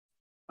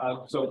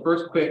So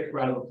first, quick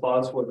round of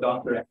applause for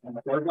Dr.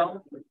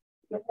 Ordog.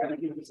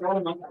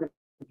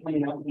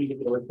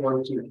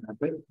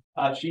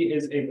 She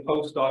is a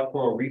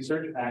postdoctoral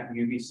research at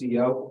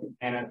UBCO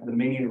and at the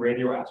Minion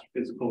Radio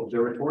Astrophysical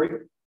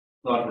Observatory.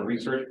 A lot of her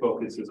research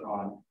focuses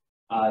on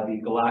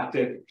the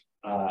galactic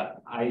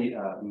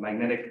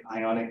magnetic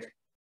ionic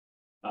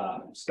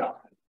stuff.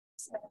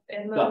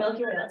 In the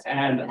Milky Way.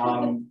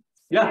 And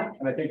yeah,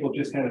 and I think we'll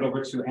just hand it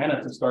over to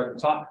Anna to start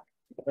the talk.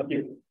 Thank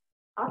you.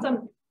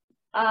 Awesome.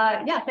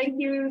 Yeah, thank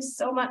you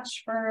so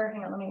much for,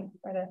 hang on, let me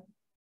try to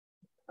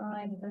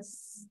find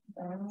this.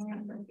 How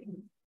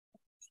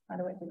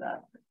do I do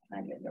that?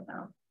 I get it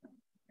now.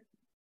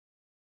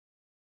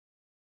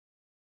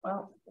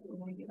 Well,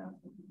 let me do that.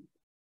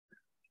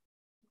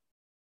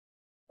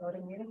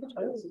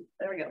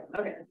 There we go.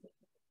 Okay.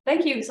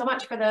 Thank you so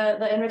much for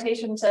the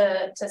invitation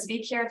to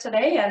speak here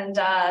today, and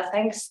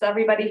thanks to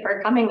everybody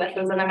for coming. This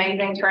was an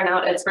amazing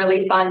turnout. It's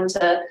really fun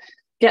to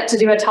get to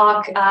do a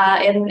talk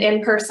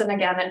in person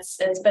again.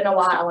 It's been a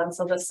while, and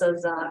so this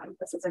is a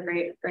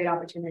great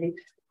opportunity.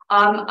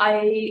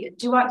 I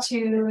do want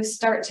to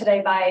start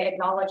today by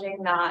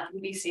acknowledging that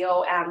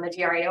UBCO and the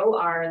DRAO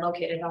are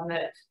located on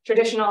the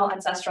traditional,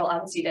 ancestral,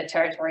 unceded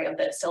territory of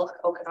the Syilx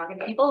Okanagan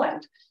people,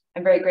 and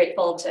I'm very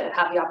grateful to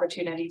have the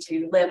opportunity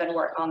to live and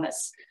work on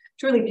this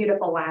truly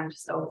beautiful land.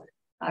 So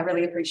I'm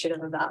really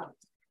appreciative of that.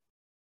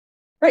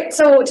 Right,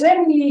 so today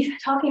I'm going to be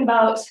talking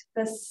about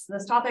this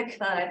topic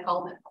that I've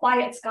called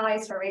quiet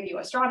skies for radio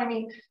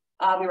astronomy.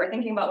 We were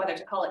thinking about whether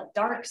to call it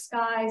dark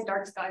skies.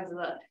 Dark skies is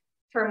a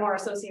term more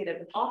associated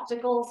with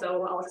optical,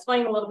 so I'll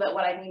explain a little bit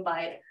what I mean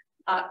by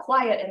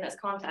quiet in this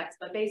context,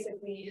 but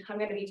basically I'm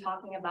going to be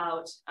talking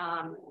about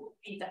the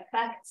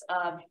effects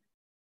of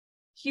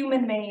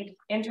human-made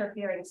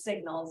interfering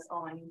signals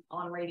on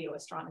radio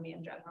astronomy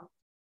in general.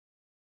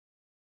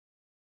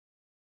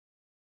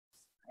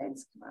 Come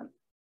on.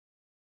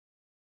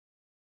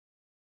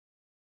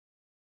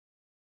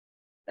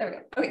 There we go.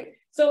 Okay,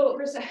 so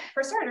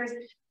for starters,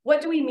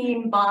 what do we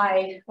mean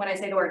by when I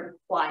say the word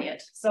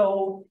quiet?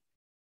 So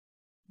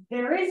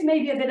there is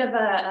maybe a bit of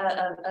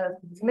a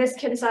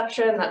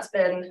misconception that's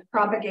been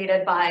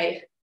propagated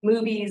by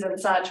movies and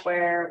such,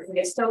 where we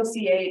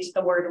associate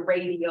the word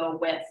radio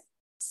with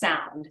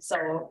sound.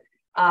 So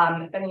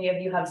if any of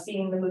you have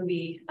seen the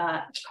movie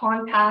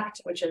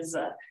Contact, which is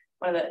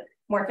one of the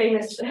more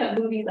famous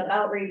movies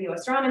about radio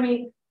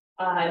astronomy,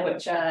 in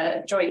which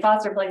Jodie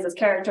Foster plays this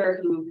character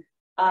who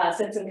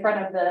sits in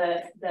front of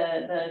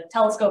the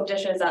telescope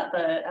dishes at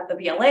the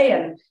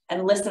BLA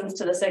and listens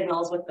to the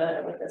signals with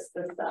this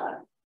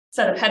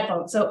set of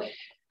headphones. So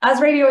as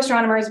radio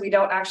astronomers, we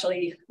don't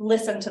actually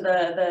listen to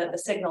the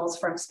signals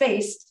from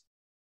space.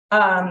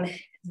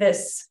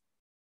 This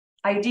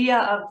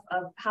idea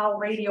of how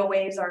radio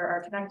waves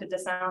are connected to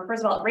sound.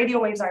 First of all, radio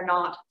waves are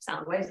not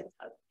sound waves.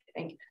 I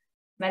think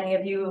many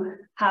of you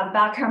have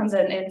backgrounds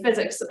in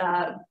physics,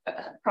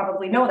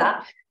 probably know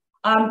that.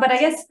 But I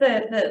guess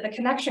the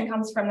connection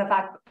comes from the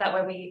fact that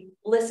when we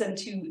listen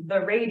to the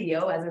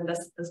radio, as in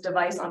this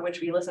device on which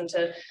we listen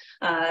to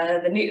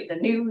the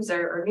news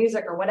or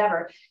music or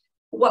whatever,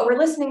 what we're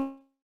listening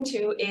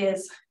to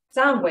is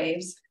sound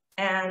waves.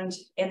 And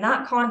in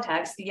that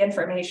context, the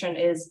information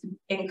is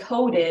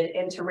encoded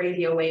into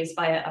radio waves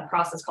by a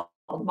process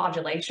called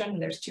modulation.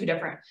 There's two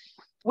different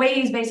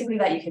ways basically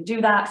that you can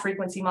do that: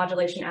 frequency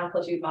modulation,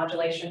 amplitude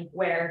modulation,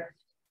 where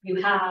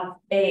you have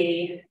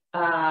a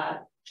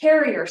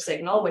carrier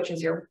signal, which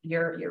is your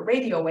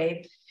radio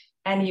wave,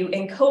 and you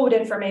encode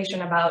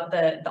information about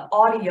the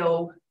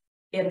audio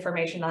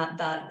information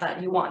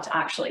that you want to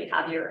actually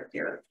have your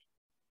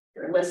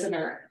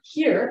listener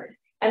hear.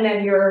 And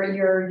then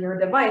your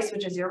device,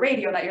 which is your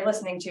radio that you're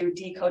listening to,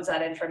 decodes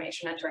that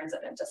information and turns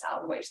it into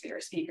sound waves through your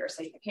speaker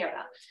so you can hear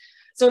that.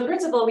 So in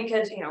principle, we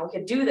could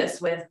do this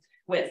with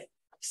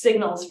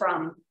signals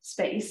from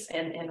space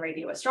in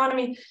radio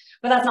astronomy,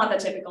 but that's not the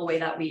typical way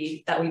that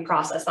we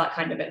process that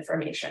kind of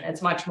information.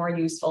 It's much more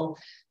useful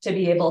to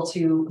be able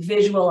to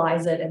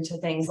visualize it into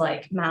things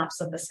like maps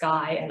of the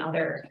sky and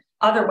other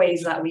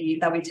ways that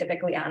we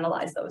typically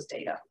analyze those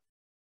data.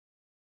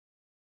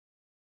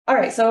 All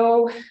right,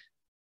 so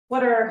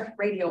what are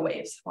radio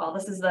waves? Well,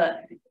 this is the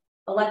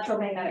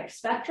electromagnetic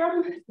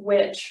spectrum,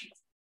 which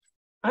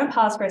I'm gonna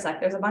pause for a sec.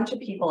 There's a bunch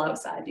of people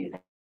outside. Do you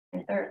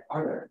think there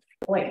are there?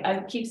 Like, I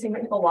keep seeing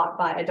people walk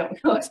by. I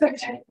don't know if they're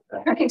trying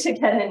to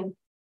get in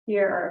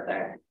here or if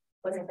they're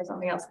looking for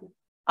something else.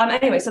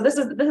 Anyway, so this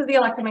is the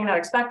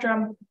electromagnetic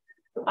spectrum.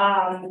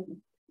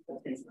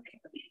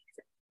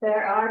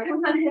 There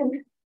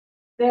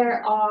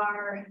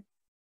are a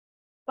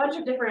bunch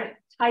of different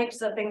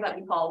types of things that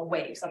we call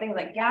waves. So things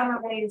like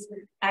gamma rays,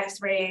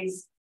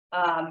 X-rays,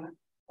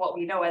 what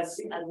we know as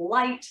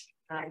light,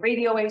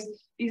 radio waves.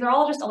 These are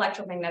all just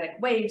electromagnetic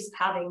waves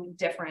having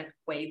different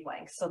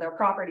wavelengths. So their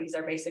properties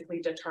are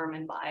basically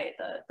determined by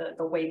the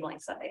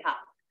wavelengths that they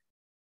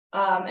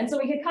have. And so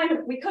we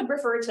could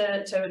refer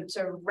to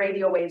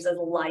radio waves as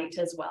light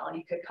as well.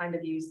 You could kind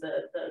of use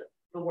the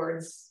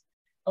words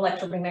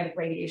electromagnetic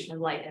radiation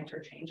and light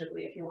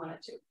interchangeably if you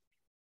wanted to.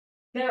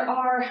 there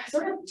are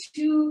sort of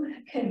two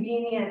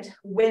convenient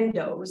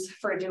windows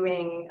for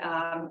doing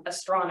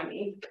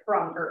astronomy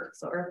from Earth,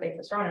 so Earth-based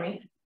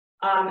astronomy.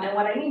 And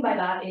what I mean by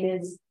that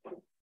is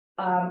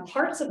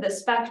parts of the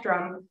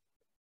spectrum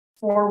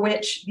for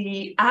which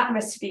the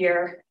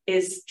atmosphere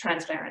is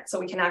transparent. So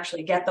we can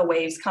actually get the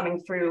waves coming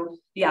through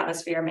the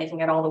atmosphere, making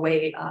it all the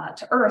way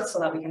to Earth so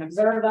that we can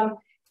observe them.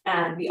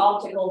 And the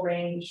optical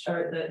range,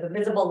 or the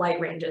visible light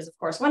range, is of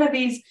course one of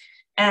these.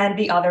 And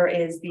the other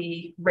is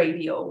the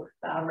radio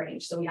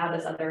range. So we have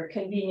this other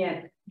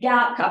convenient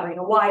gap covering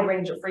a wide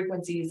range of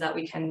frequencies that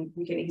we can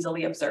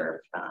easily observe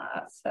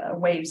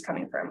waves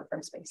coming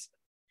from space.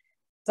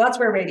 So that's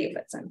where radio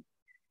fits in.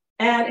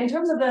 And in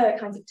terms of the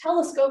kinds of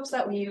telescopes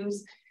that we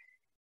use,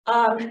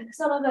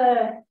 some of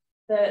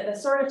the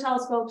sort of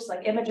telescopes,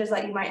 like images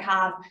that you might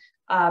have,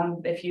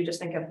 if you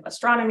just think of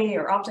astronomy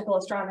or optical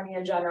astronomy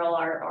in general,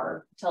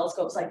 are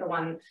telescopes like the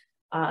one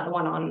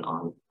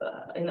on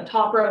in the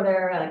top row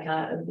there,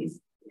 like these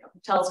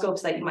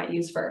telescopes that you might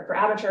use for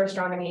amateur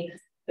astronomy.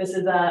 This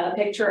is a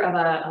picture of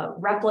a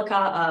replica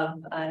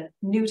of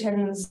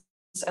Newton's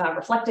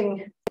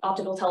reflecting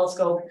optical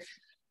telescope.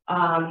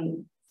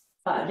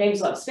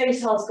 James Webb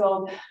Space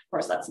Telescope, of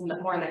course, that's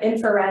more in the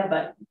infrared,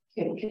 but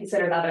you can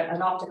consider that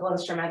an optical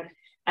instrument.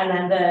 And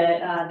then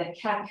the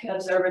Keck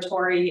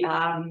Observatory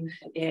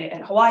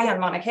in Hawaii on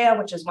Mauna Kea,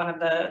 which is one of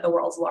the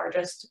world's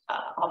largest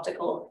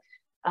optical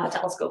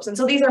telescopes. And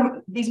so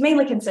these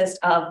mainly consist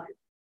of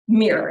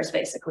mirrors,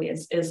 basically,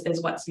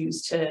 is what's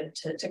used to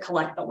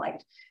collect the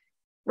light.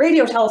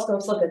 Radio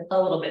telescopes look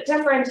a little bit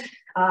different.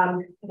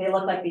 They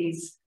look like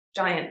these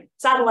giant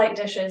satellite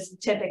dishes,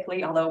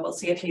 typically, although we'll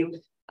see a few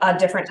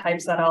different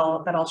types that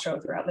I'll show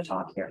throughout the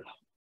talk here.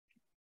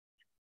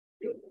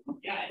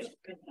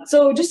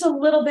 So just a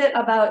little bit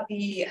about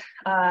the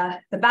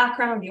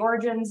background, the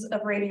origins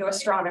of radio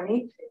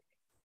astronomy.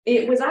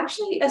 It was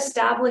actually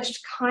established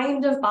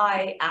kind of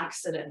by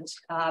accident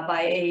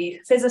by a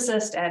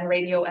physicist and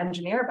radio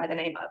engineer by the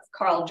name of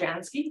Karl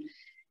Jansky.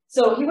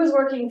 So he was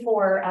working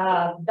for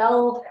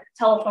Bell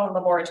Telephone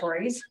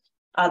Laboratories.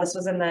 This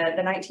was in the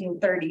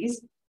 1930s.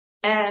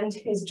 And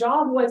his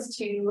job was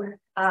to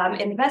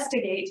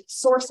investigate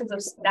sources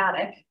of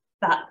static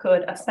that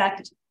could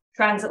affect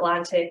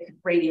transatlantic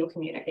radio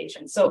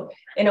communication. So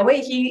in a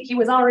way, he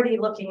was already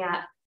looking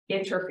at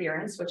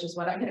interference, which is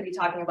what I'm going to be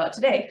talking about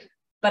today.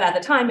 But at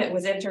the time, it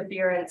was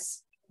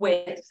interference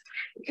with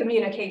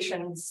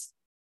communications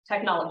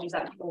technologies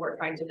that people were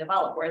trying to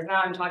develop, whereas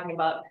now I'm talking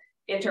about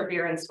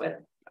interference with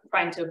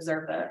trying to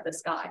observe the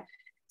sky.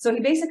 So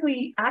he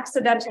basically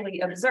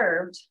accidentally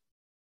observed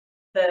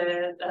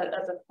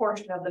as a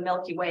portion of the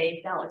Milky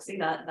Way galaxy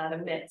that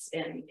emits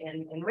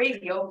in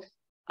radio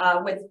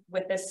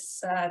with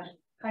this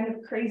kind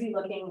of crazy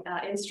looking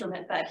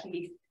instrument that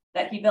he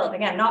built,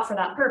 again, not for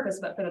that purpose,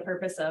 but for the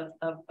purpose of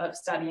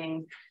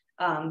studying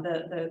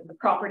the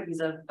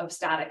properties of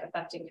static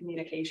affecting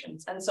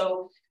communications. And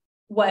so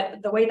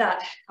the way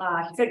that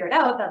he figured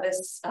out that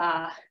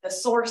the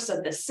source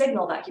of the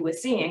signal that he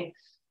was seeing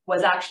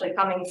was actually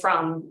coming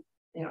from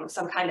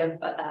some kind of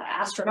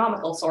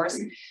astronomical source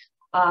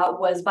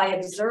was by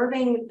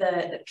observing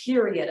the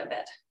period of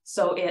it.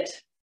 So it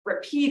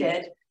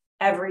repeated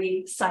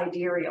every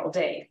sidereal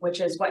day, which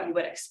is what you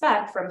would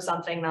expect from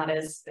something that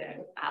is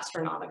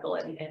astronomical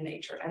in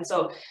nature. And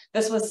so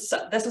this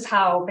is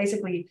how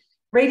basically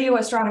radio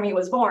astronomy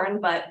was born,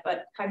 but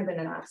kind of in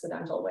an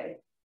accidental way.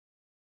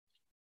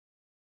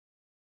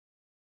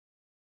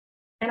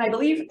 And I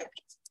believe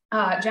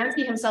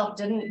Jansky himself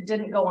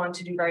didn't go on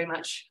to do very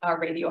much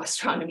radio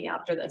astronomy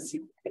after this.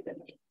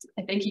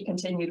 I think he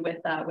continued with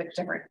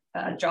different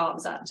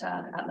jobs at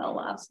Bell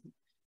Labs.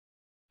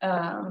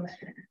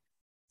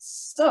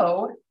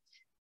 So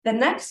the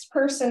next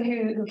person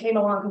who came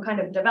along who kind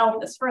of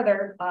developed this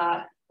further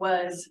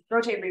was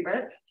Rote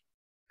Riebert,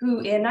 who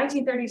in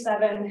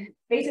 1937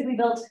 basically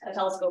built a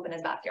telescope in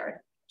his backyard,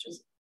 which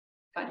was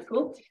kind of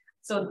cool.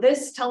 So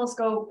this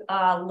telescope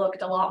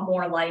looked a lot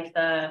more like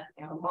the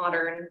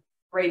modern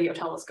radio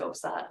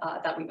telescopes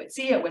that we would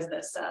see. It was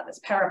this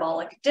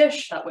parabolic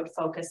dish that would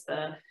focus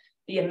the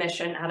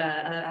emission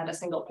at a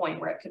single point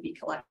where it could be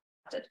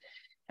collected.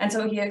 And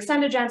so he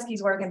extended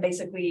Jansky's work and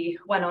basically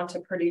went on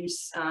to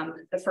produce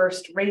the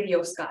first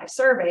radio sky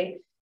survey.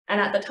 And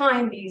at the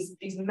time, these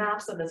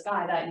maps of the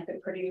sky that you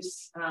could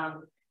produce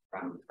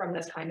from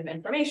this kind of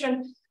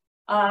information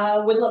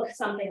would look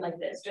something like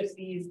this, just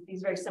these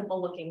very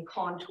simple looking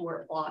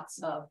contour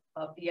plots of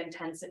the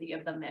intensity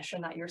of the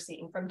emission that you're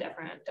seeing from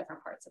different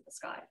parts of the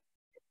sky.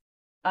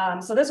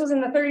 So this was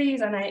in the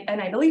 30s,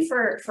 and I believe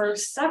for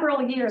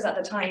several years at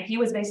the time, he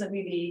was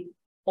basically the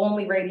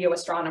only radio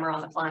astronomer on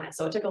the planet.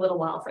 So it took a little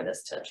while for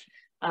this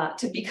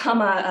to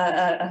become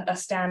a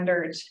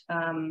standard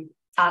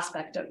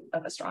aspect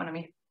of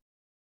astronomy.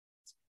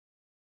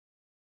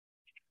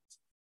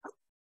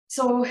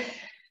 So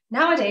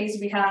nowadays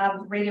we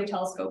have radio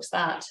telescopes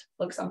that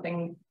look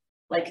something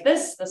like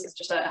this. This is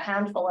just a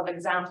handful of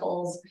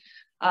examples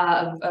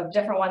of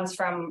different ones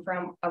from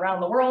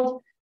around the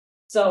world.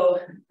 So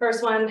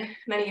first one,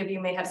 many of you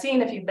may have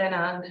seen if you've been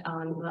on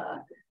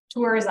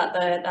tours at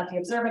the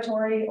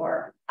observatory,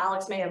 or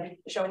Alex may have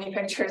shown you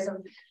pictures of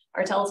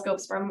our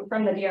telescopes from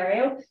the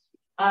DRAO.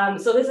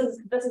 So this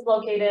is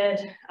located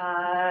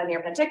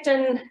near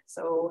Penticton.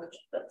 So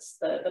that's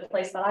the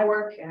place that I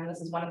work, and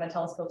this is one of the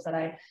telescopes that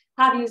I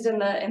have used in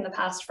the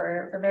past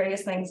for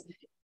various things.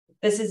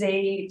 This is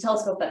a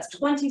telescope that's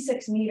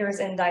 26 meters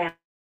in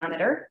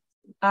diameter.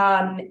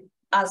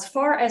 As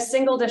far as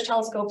single dish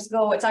telescopes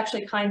go, it's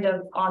actually kind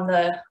of on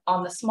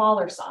the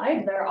smaller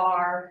side. There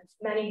are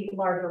many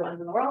larger ones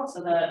in the world.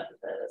 So the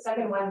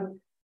second one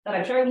that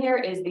I'm showing here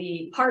is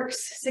the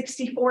Parkes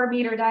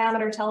 64-meter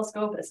diameter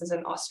telescope. This is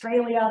in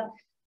Australia.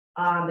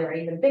 There are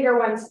even bigger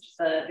ones,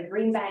 such as the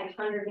Green Bank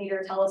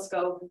 100-meter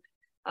telescope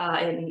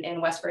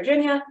in West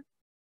Virginia.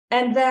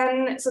 And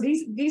then, so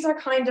these are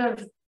kind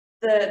of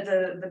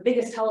the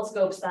biggest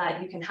telescopes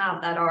that you can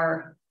have that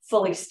are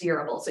fully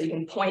steerable, so you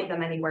can point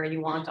them anywhere you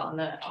want on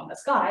the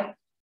sky.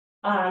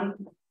 Come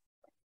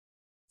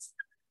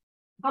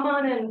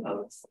on in,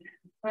 folks.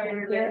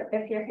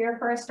 If you're here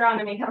for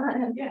astronomy, come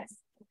on in. Yes.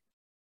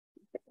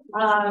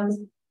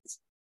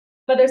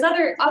 But there's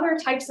other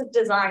types of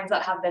designs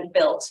that have been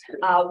built.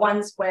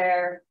 Ones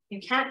where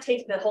you can't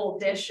take the whole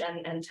dish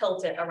and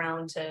tilt it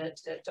around to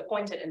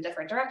point it in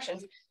different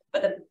directions,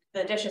 but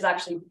the dish is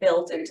actually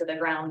built into the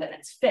ground and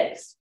it's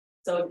fixed.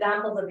 So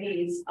examples of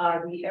these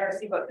are the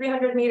Arecibo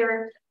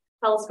 300-meter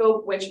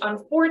telescope, which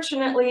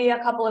unfortunately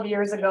a couple of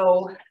years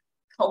ago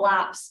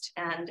collapsed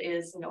and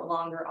is no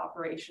longer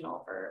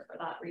operational for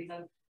that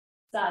reason,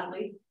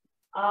 sadly.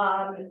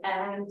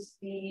 And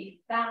the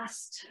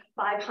FAST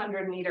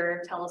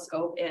 500-meter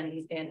telescope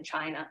in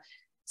China.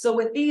 So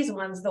with these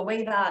ones, the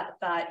way that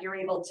you're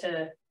able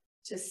to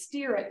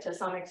steer it to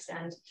some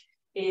extent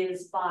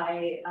is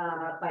by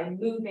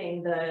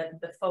moving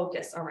the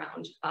focus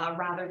around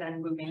rather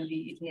than moving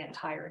the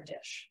entire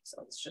dish.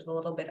 So it's just a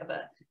little bit of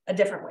a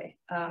different way.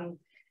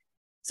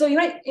 So you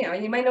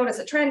might notice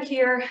a trend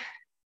here.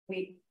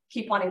 We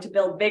keep wanting to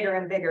build bigger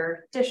and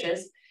bigger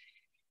dishes.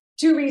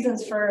 Two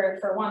reasons for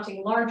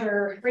wanting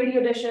larger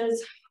radio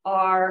dishes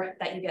are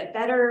that you get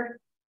better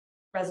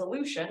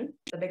resolution,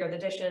 the bigger the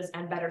dishes,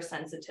 and better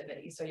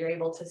sensitivity. So you're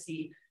able to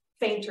see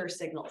fainter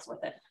signals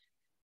with it.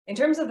 In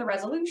terms of the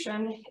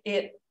resolution,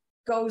 it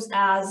goes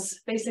as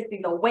basically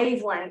the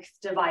wavelength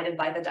divided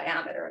by the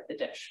diameter of the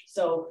dish.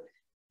 So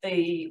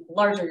the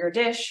larger your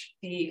dish,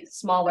 the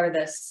smaller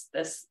this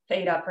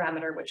theta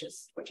parameter, which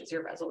is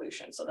your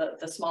resolution. So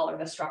the smaller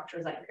the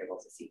structures that you're able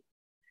to see.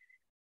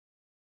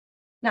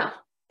 Now,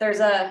 there's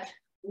a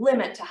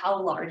limit to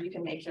how large you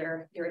can make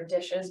your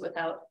dishes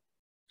without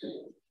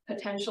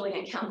potentially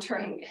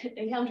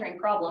encountering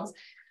problems.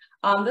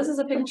 This is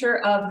a picture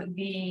of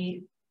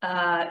the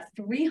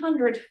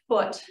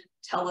 300-foot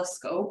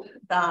telescope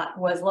that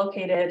was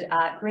located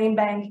at Green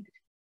Bank,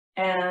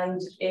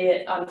 and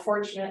it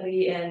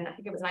unfortunately in, I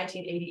think it was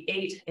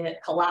 1988, it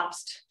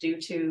collapsed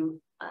due to,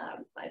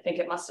 I think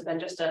it must have been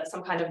just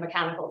some kind of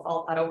mechanical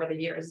fault that over the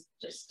years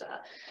just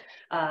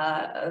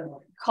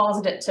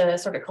caused it to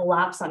sort of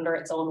collapse under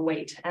its own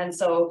weight. And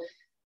so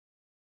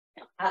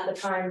at the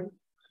time,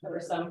 there were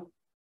some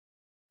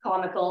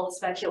comical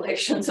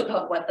speculations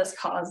about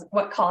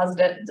what caused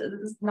it.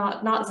 It's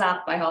not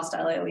zapped by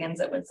hostile aliens.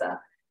 It was,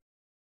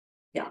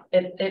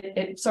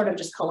 it sort of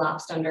just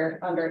collapsed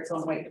under its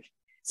own weight.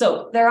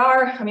 So there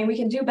are, I mean, we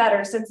can do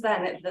better since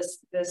then.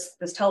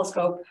 This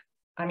telescope,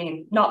 I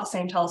mean, not the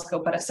same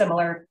telescope, but a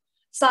similar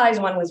size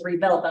one was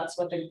rebuilt. That's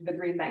what the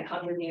Green Bank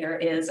 100-meter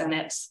is, and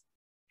it's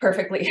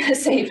perfectly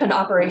safe and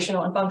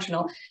operational and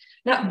functional.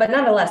 But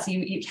nonetheless,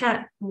 you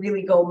can't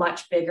really go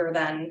much bigger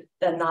than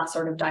that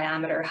sort of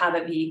diameter, have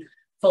it be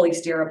fully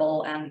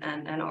steerable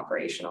and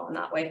operational in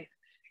that way.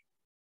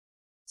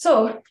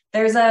 So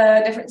there's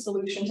a different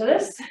solution to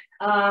this.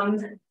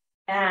 And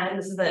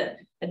this is a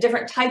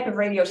different type of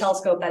radio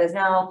telescope that is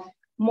now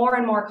more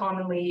and more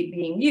commonly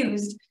being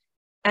used.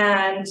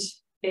 And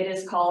it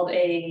is called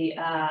a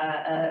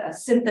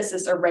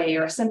synthesis array,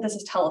 or a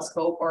synthesis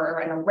telescope, or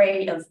an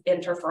array of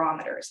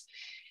interferometers.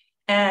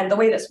 And the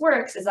way this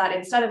works is that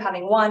instead of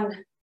having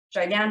one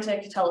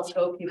gigantic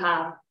telescope, you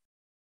have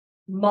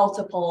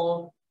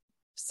multiple,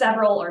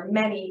 several or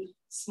many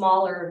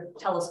smaller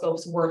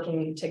telescopes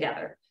working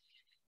together.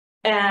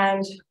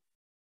 And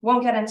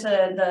won't get into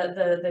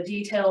the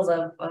details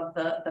of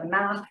the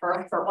math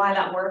for why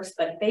that works,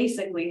 but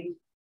basically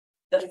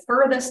the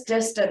furthest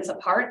distance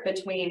apart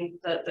between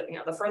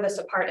the furthest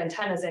apart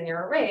antennas in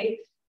your array,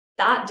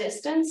 that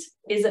distance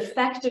is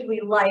effectively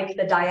like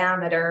the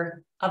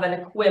diameter of an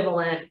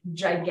equivalent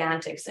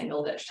gigantic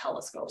single dish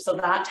telescope. So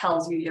that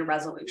tells you your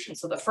resolution.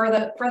 So the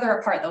further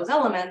apart those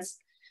elements,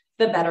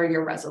 the better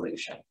your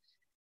resolution.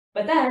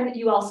 But then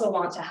you also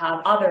want to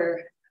have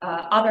other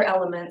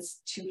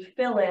elements to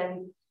fill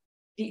in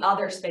the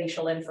other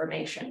spatial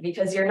information,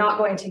 because you're not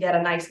going to get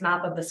a nice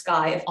map of the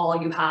sky if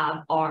all you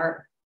have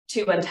are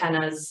two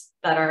antennas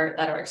that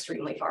are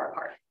extremely far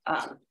apart.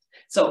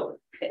 So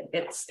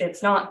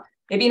it's not.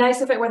 It'd be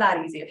nice if it were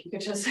that easy, if you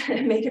could just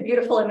make a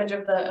beautiful image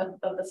of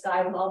the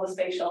sky with all the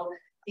spatial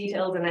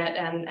details in it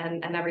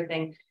and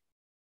everything.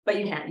 but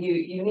you can't.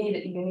 You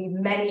need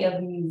many of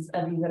these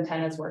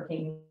antennas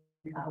working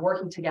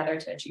together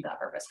to achieve that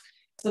purpose.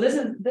 So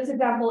this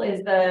example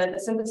is the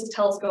synthesis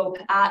telescope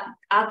at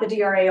the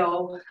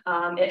DRAO.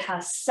 It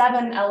has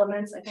 7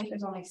 elements. I think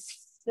there's only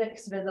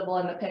 6 visible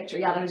in the picture.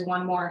 Yeah, there's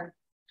one more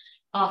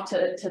off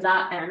to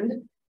that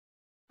end.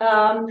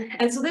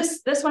 And so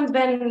this one's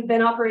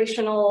been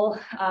operational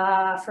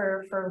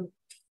for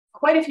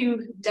quite a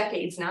few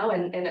decades now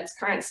in its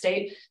current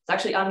state. It's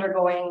actually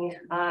undergoing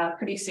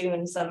pretty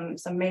soon some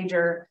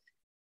major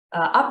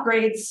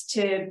upgrades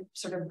to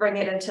sort of bring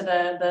it into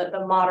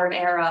the modern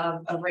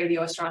era of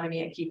radio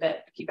astronomy and keep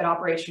it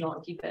operational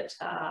and keep it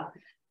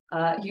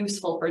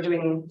useful for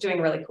doing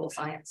really cool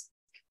science.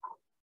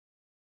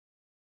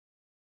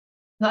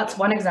 That's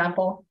one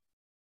example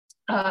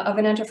of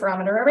an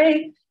interferometer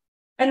array.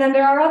 And then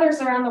there are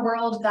others around the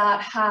world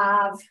that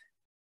have,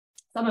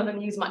 some of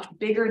them use much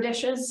bigger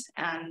dishes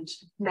and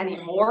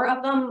many more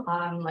of them.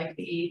 Like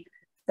the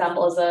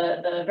example is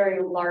the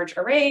very large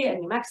array in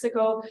New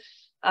Mexico.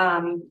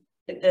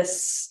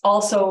 This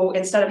also,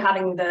 instead of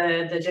having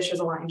the dishes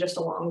aligned just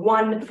along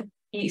one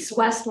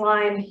east-west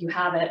line, you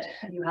have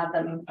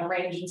them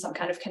arranged in some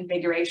kind of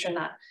configuration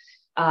that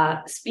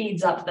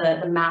speeds up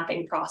the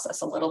mapping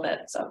process a little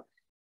bit. So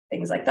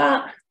things like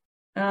that.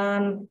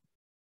 And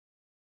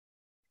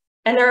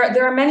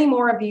there are many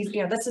more of these.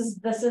 You know, this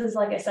is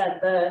like I said,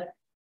 the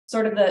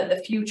sort of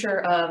the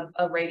future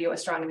of radio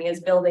astronomy is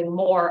building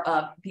more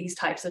of these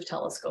types of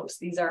telescopes.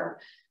 These are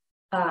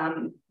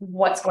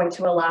what's going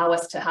to allow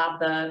us to have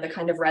the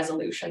kind of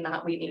resolution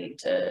that we need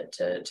to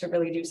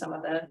really do some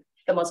of the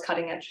most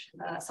cutting edge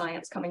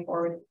science coming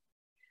forward.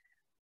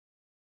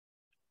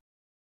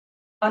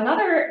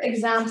 Another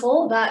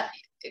example that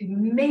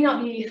may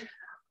not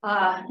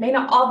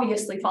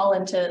obviously fall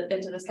into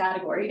this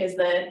category is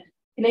the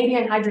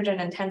Canadian Hydrogen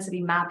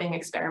Intensity Mapping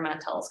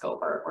Experiment Telescope,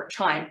 or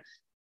CHIME.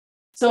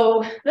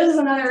 So this is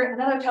another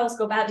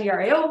telescope at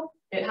DRAO.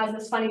 It has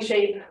this funny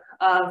shape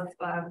of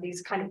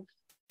these kind of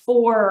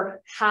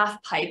 4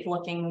 half-pipe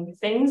looking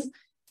things.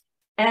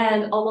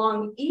 And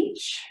along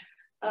each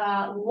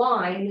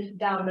line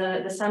down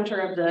the center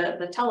of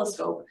the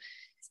telescope,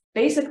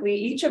 basically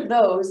each of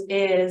those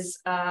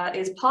is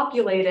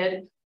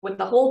populated with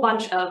a whole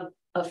bunch of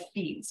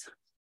feeds.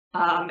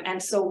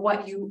 And so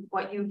what you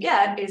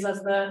get is,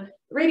 as the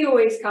radio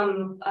waves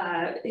come,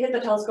 hit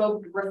the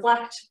telescope,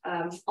 reflect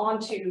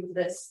onto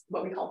this,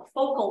 what we call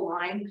focal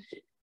line,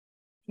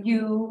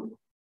 you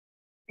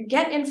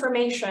get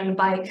information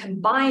by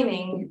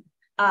combining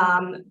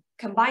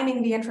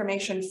the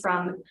information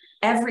from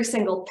every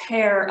single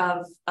pair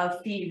of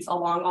feeds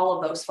along all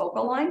of those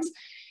focal lines.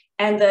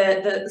 And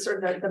the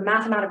sort of the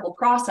mathematical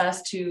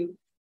process to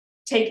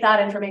take that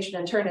information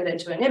and turn it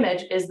into an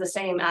image is the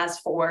same as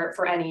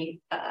for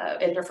any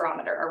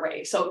interferometer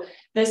array. So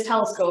this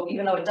telescope,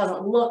 even though it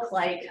doesn't look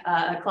like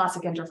a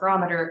classic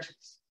interferometer,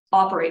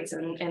 operates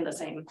in the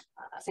same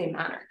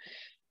manner.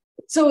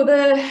 So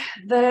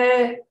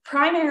the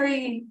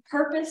primary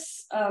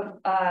purpose of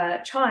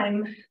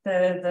CHIME,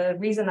 the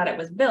reason that it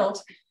was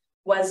built,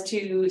 was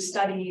to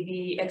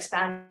study the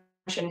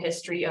expansion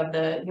history of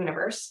the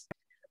universe.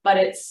 But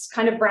it's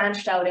kind of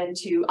branched out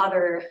into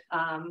other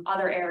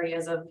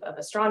areas of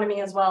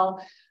astronomy as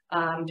well,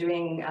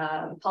 doing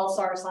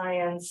pulsar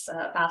science,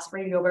 fast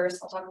radio bursts.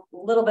 I'll talk a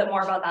little bit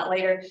more about that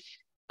later.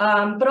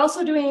 But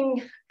also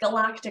doing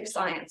galactic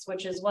science,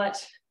 which is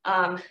what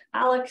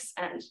Alex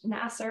and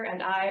Nasser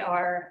and I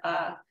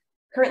are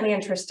currently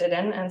interested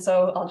in. And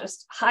so I'll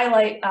just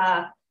highlight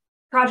a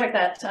project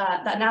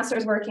that Nasser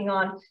is working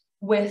on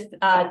with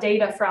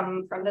data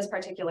from this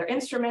particular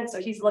instrument. So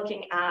he's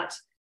looking at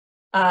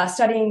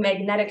studying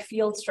magnetic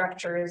field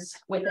structures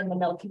within the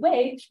Milky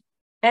Way,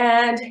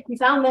 and he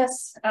found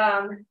this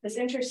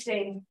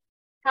interesting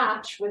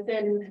patch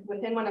within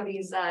one of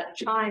these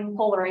CHIME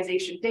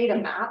polarization data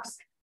maps,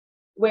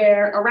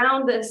 where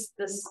around this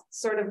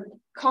sort of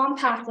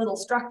compact little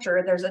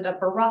structure, there's an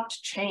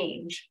abrupt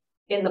change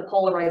in the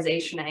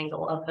polarization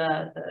angle of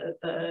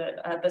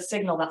the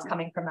signal that's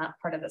coming from that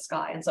part of the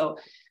sky. And so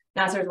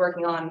NASA is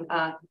working on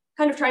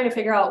kind of trying to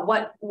figure out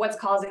what's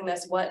causing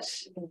this, what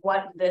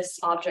this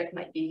object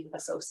might be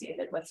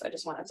associated with. So I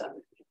just wanted to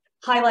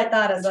highlight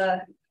that as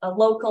a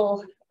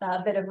local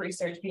bit of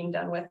research being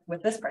done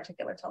with this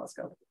particular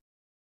telescope.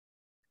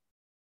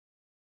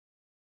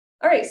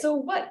 All right, so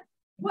what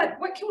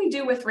can we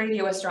do with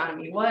radio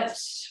astronomy? What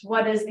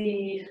is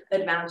the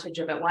advantage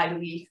of it? Why do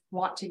we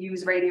want to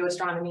use radio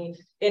astronomy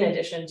in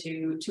addition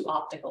to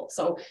optical?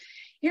 So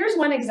here's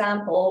one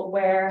example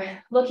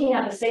where, looking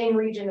at the same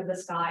region of the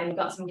sky, you've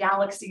got some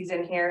galaxies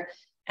in here,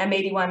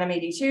 M81,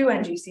 M82,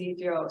 NGC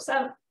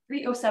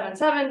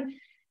 3077.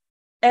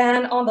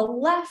 And on the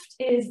left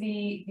is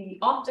the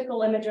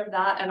optical image of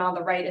that, and on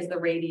the right is the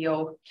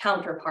radio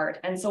counterpart.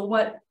 And so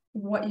what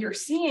you're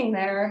seeing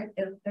there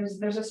is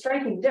there's a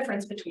striking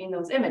difference between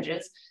those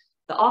images.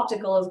 The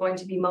optical is going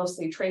to be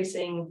mostly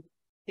tracing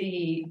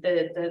the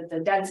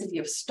density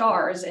of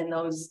stars in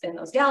those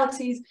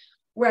galaxies,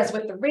 whereas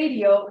with the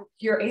radio,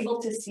 you're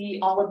able to see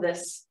all of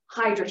this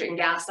hydrogen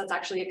gas that's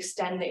actually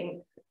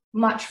extending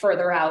much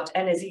further out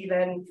and is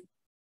even,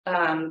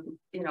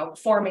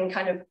 forming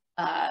kind of,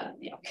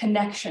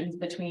 connections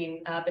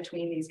between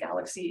these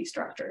galaxy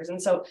structures.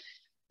 And so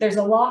there's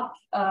a lot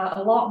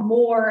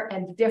more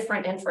and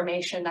different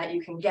information that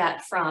you can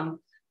get from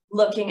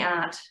looking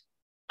at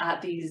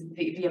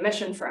the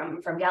emission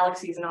from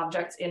galaxies and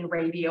objects in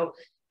radio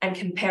and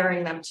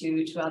comparing them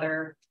to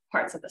other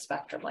parts of the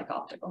spectrum like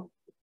optical.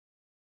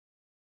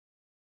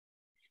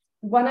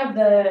 One of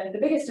the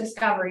biggest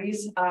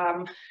discoveries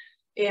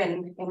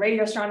in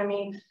radio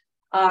astronomy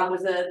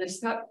was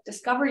the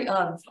discovery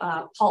of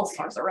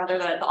pulsars, or rather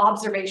the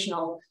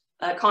observational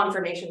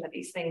confirmation that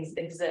these things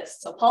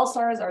exist. So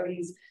pulsars are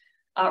these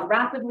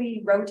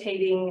rapidly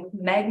rotating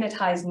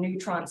magnetized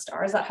neutron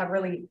stars that have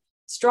really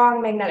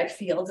strong magnetic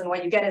fields, and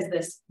what you get is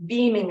this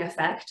beaming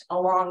effect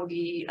along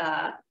the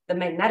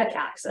magnetic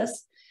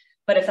axis.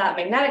 But if that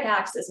magnetic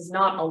axis is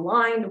not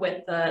aligned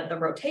with the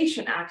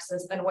rotation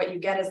axis, then what you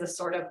get is this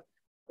sort of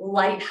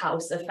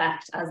lighthouse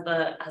effect as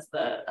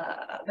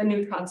the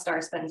neutron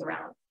star spins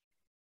around.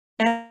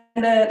 And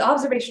the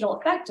observational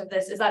effect of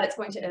this is that it's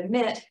going to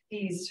emit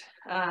these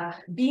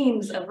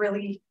beams of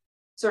really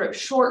sort of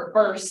short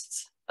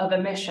bursts of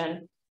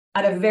emission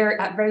at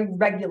very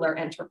regular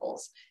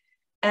intervals.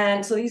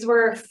 And so these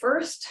were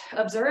first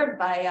observed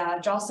by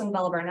Jocelyn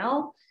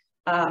Bell,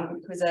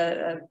 who's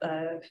a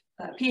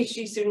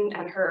PhD student,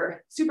 and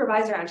her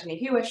supervisor, Anthony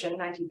Hewish, in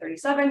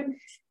 1937.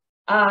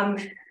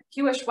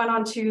 Hewish went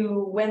on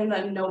to win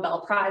the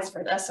Nobel Prize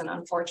for this, and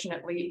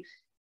unfortunately,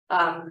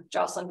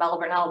 Jocelyn Bell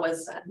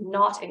was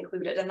not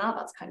included in that.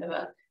 That's kind of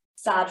a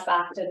sad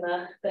fact in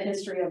the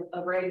history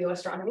of radio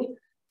astronomy.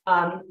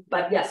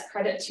 But yes,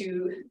 credit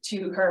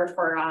to her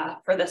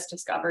for this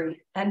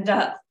discovery. And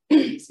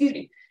excuse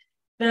me,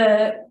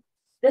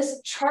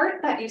 this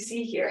chart that you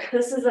see here,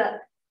 this is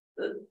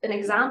an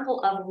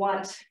example of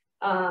what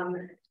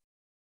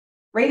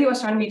radio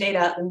astronomy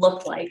data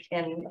looked like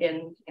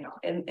in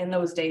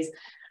those days.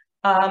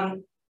 I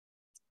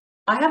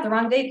have the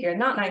wrong date here,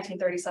 not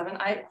 1937.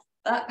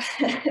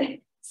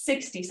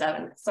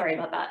 67. Sorry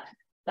about that.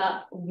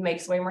 That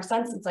makes way more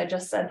sense since I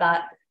just said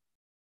that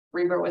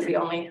Reber was the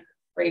only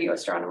radio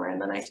astronomer in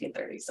the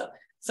 1930s. So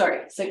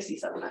sorry,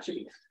 67, that should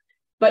be.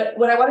 But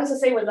what I wanted to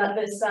say was that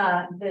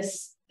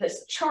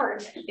this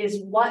chart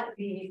is what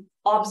the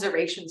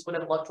observations would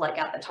have looked like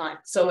at the time.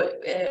 So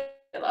a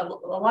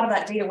lot of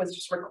that data was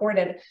just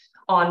recorded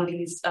on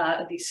these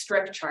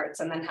strip charts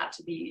and then had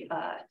to be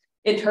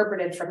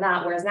interpreted from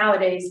that. Whereas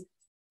nowadays,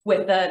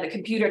 with the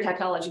computer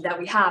technology that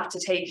we have to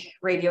take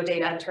radio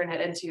data and turn it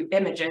into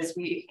images,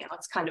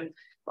 it's kind of,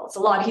 well, it's a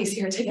lot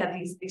easier to get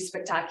these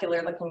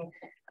spectacular looking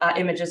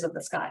images of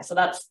the sky. So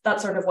that's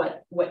sort of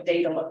what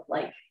data looked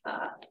like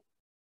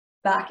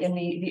back in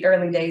the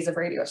early days of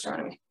radio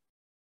astronomy.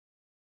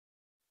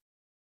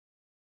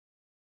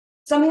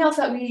 Something else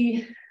that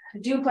we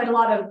do quite a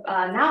lot of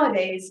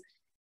nowadays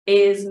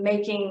is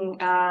making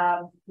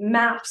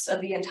maps of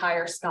the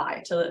entire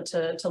sky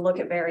to look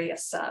at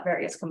various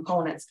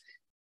components.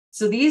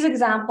 So these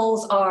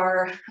examples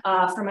are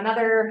from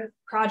another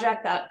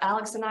project that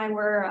Alex and I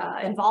were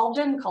involved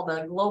in called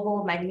the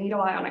Global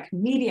Magnetoionic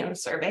Medium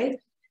Survey.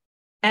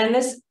 And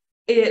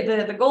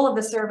the goal of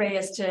the survey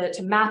is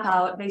to map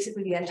out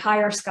basically the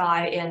entire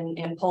sky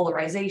in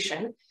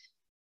polarization.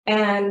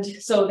 And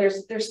so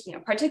there's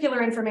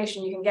particular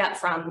information you can get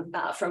from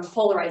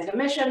polarized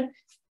emission.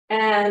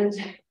 And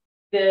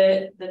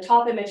the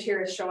top image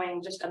here is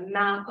showing just a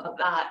map of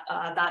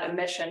that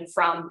emission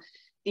from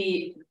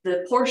the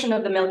portion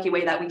of the Milky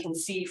Way that we can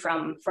see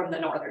from the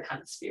northern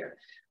hemisphere.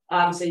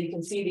 So you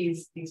can see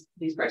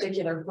these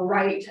particular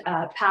bright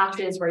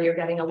patches where you're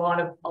getting a lot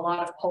of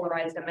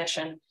polarized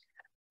emission,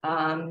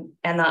 and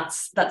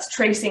that's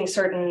tracing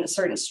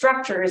certain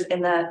structures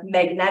in the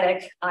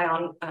magnetic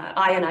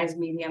ionized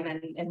medium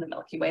in the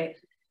Milky Way.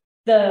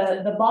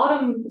 The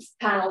bottom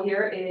panel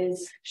here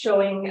is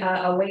showing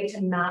a way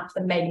to map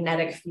the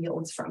magnetic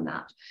fields from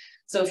that.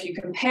 So if you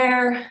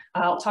compare,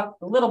 I'll talk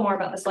a little more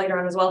about this later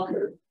on as well,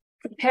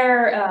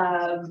 compare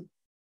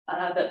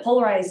the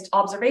polarized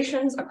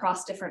observations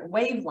across different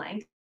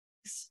wavelengths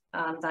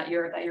that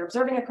you're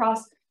observing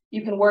across,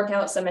 you can work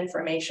out some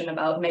information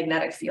about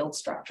magnetic field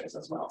structures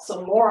as well.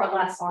 So more or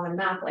less on a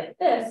map like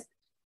this,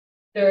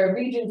 the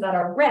regions that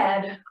are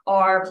red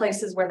are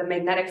places where the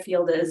magnetic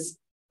field is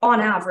on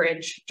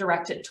average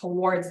directed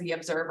towards the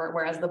observer,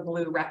 whereas the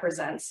blue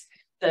represents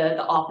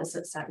the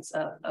opposite sense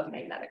of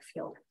magnetic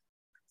field.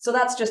 So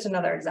that's just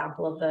another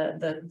example of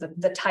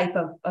the type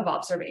of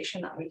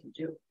observation that we can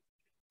do.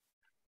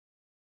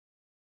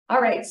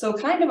 All right, so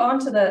kind of on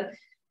to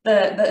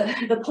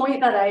the point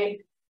that I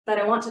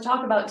want to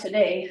talk about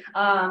today,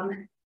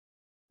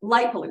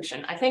 light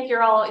pollution. I think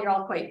you're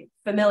all quite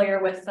familiar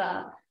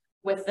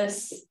with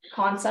this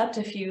concept.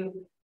 If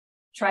you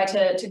try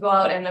to go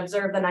out and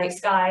observe the night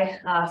sky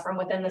from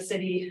within the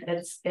city,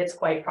 it's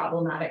quite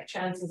problematic.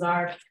 Chances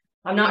are,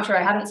 I'm not sure,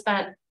 I haven't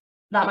spent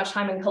that much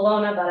time in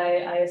Kelowna, but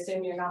I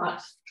assume you're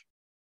not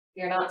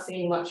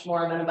seeing much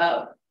more than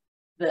about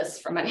this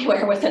from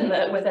anywhere within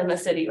the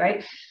city,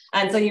 right?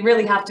 And so you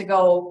really have to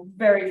go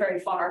very, very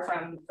far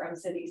from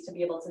cities to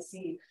be able to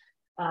see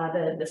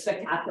the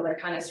spectacular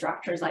kind of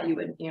structures that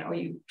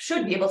you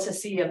should be able to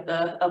see of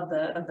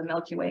the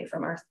Milky Way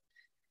from Earth.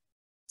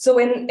 So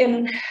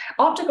in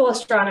optical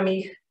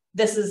astronomy,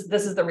 this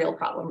is the real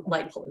problem,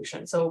 light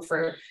pollution. So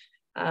for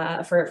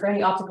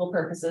any optical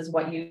purposes,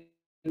 what you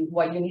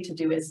need to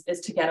do is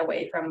to get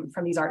away from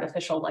these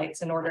artificial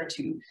lights in order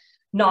to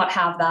not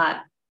have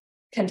that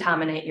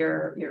contaminate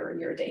your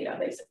data,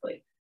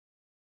 basically.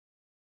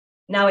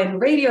 Now in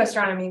radio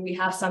astronomy, we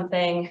have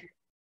something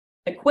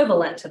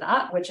equivalent to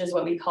that, which is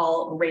what we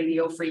call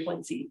radio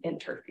frequency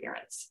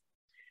interference.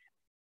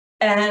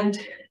 And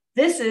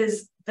this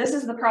is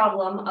the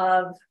problem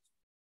of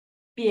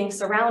being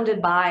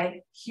surrounded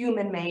by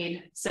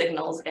human-made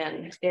signals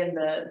in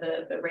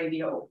the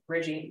radio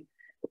regime.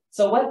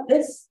 So what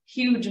this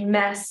huge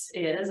mess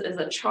is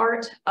a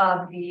chart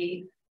of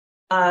the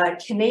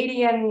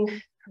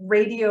Canadian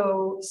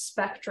radio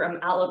spectrum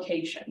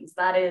allocations.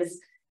 That is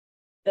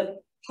the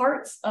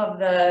parts of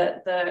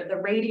the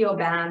radio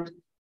band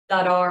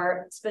that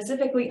are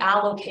specifically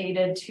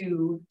allocated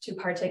to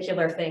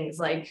particular things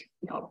like,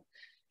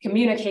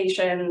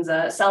 communications,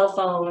 cell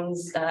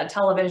phones,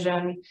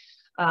 television,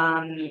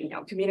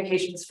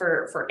 communications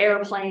for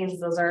airplanes.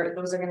 Those are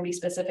going to be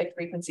specific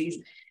frequencies.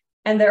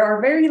 And there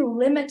are very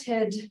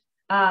limited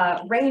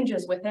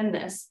ranges within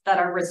this that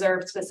are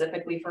reserved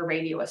specifically for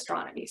radio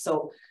astronomy.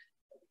 So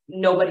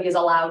nobody is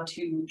allowed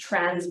to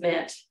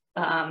transmit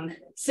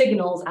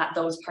signals at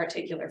those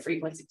particular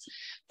frequencies.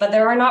 But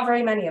there are not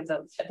very many of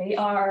those. They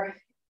are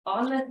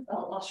on this,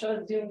 I'll show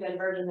a zoomed in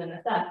version in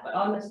a sec, but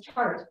on this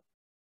chart,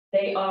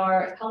 they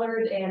are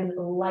colored in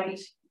light,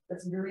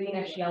 this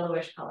greenish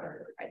yellowish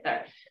color right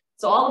there.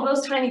 So all of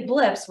those tiny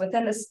blips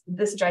within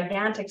this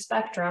gigantic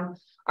spectrum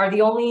are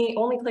the only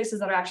places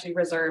that are actually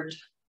reserved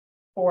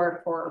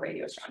for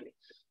radio astronomy.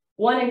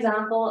 One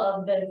example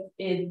of this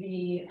is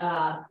the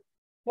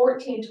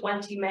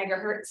 1420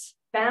 megahertz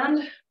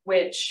band,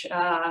 which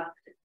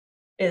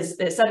is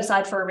set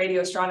aside for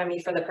radio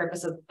astronomy for the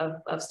purpose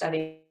of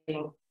studying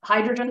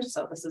hydrogen.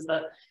 So this is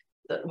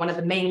one of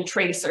the main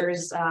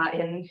tracers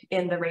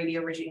in the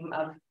radio regime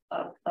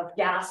of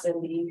gas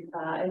in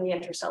the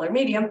interstellar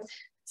medium.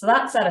 So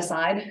that's set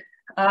aside.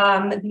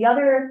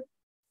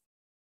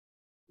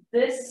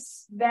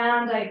 This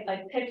band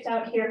I picked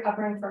out here,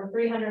 covering from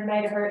 300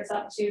 megahertz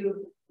up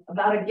to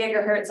about a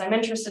gigahertz. I'm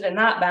interested in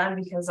that band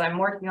because I'm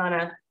working on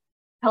a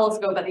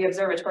telescope at the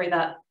observatory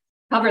that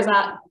covers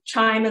that.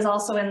 CHIME is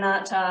also in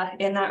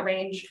that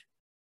range.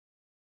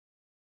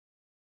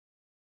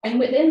 And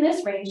within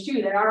this range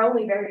too, there are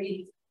only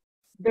very,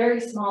 very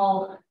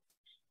small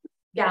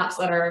gaps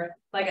that are,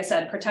 like I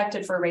said,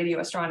 protected for radio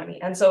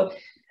astronomy. And so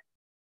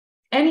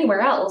anywhere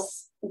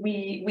else,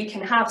 we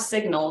can have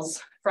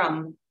signals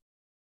from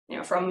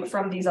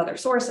these other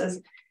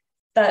sources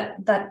that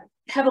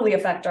heavily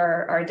affect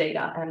our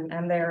data,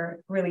 and they're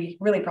really,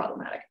 really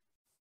problematic.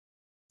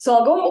 So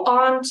I'll go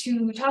on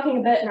to talking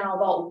a bit now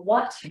about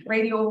what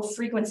radio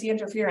frequency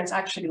interference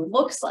actually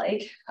looks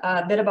like,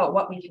 a bit about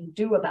what we can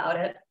do about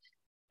it.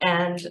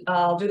 And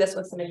I'll do this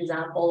with some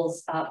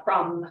examples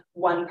from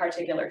one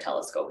particular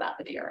telescope at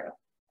the DRO.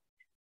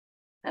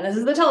 And this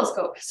is the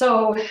telescope.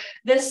 So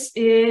this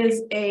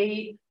is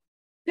a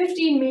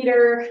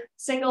 15-meter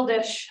single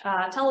dish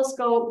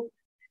telescope,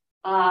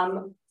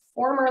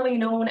 formerly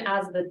known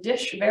as the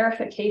Dish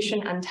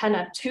Verification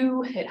Antenna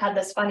 2. It had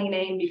this funny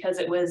name because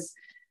it was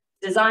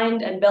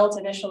designed and built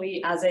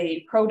initially as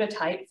a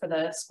prototype for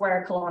the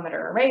Square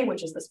Kilometer Array,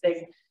 which is this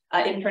big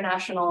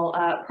international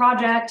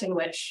project in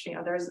which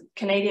there's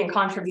Canadian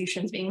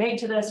contributions being made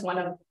to this. One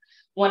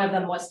of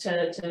them was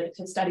to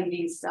study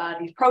these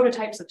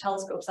prototypes of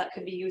telescopes that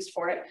could be used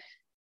for it.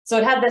 So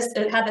it had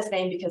this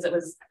name because it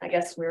was, I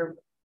guess, we're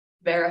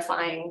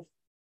verifying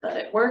that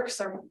it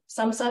works or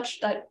some such.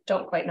 I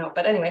don't quite know,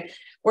 but anyway,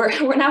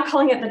 we're now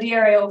calling it the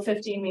DRO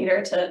 15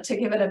 meter to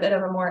give it a bit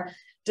of a more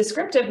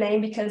descriptive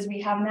name, because we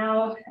have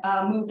now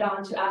moved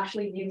on to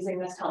actually using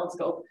this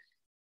telescope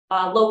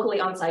locally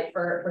on site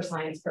for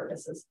science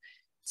purposes.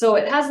 So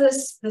it has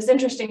this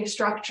interesting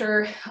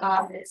structure.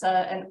 It's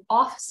an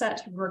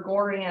offset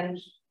Gregorian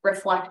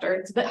reflector.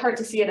 It's a bit hard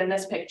to see it in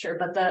this picture,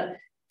 but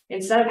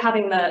instead of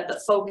having the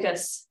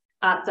focus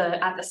at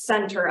the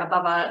center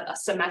above a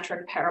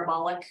symmetric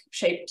parabolic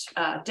shaped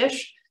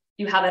dish,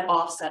 you have it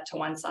offset to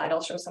one side.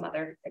 I'll show some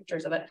other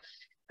pictures of it.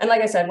 And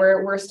like I said,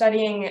 we're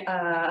studying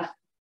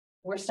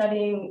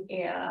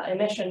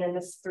emission in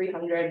this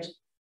 300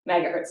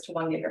 megahertz to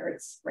 1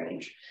 gigahertz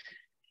range.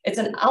 It's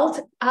an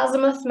alt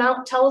azimuth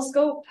mount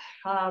telescope.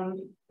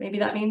 Maybe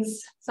that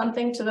means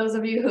something to those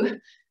of you who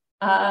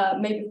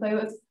maybe play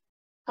with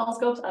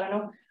telescopes. I don't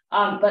know.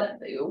 But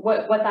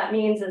what that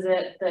means is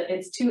that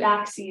its two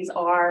axes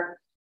are,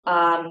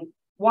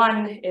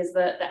 one is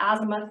the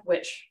azimuth,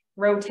 which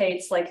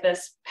rotates like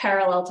this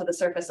parallel to the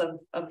surface of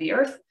the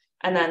Earth,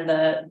 and then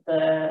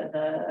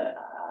the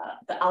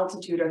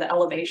altitude or the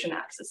elevation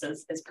axis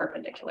is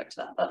perpendicular to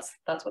that.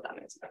 That's what that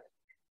means.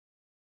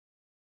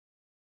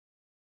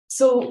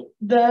 So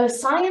the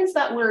science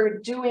that we're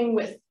doing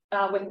with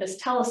this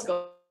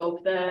telescope,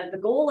 the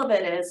goal of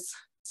it is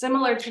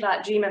similar to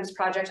that GMEMS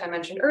project I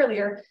mentioned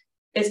earlier,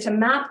 is to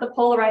map the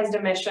polarized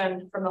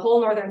emission from the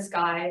whole northern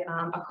sky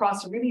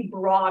across a really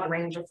broad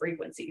range of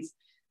frequencies.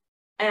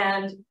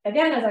 And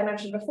again, as I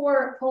mentioned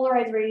before,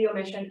 polarized radio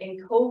emission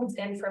encodes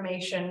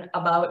information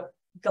about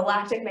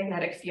galactic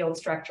magnetic field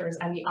structures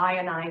and the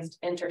ionized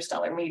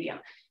interstellar medium.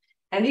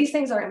 And these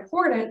things are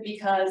important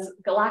because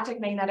galactic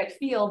magnetic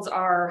fields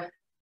are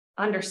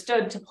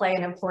understood to play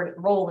an important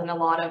role in a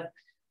lot of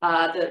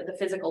the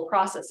physical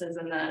processes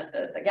in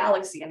the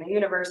galaxy and the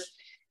universe.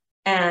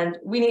 And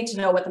we need to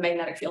know what the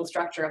magnetic field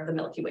structure of the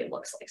Milky Way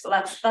looks like. So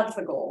that's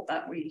the goal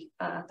that we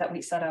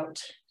set out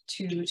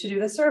to do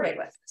the survey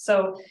with.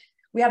 So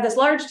we have this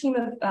large team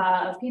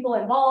of people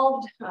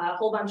involved, a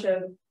whole bunch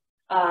of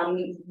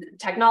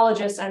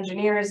technologists,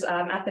 engineers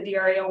at the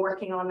DRAO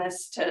working on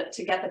this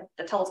to get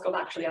the telescope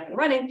actually up and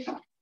running.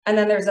 And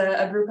then there's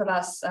a group of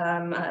us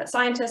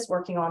scientists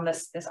working on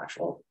this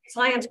actual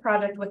science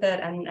project with it,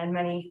 and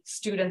many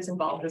students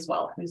involved as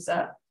well, whose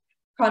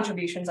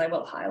contributions I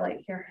will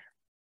highlight here.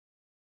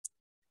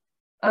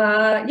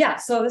 Yeah,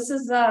 so this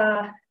is,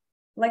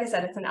 like I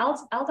said, it's an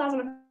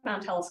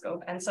Altazimuth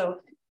telescope. And so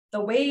the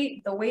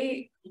way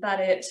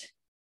that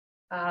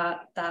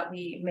that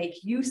we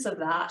make use of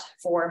that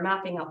for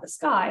mapping out the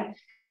sky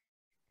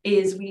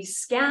is we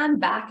scan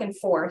back and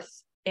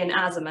forth in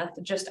azimuth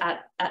just at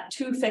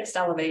two fixed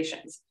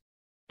elevations.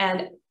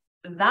 And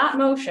that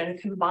motion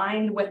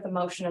combined with the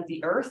motion of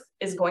the Earth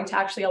is going to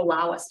actually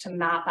allow us to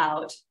map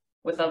out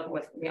with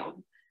you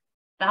know,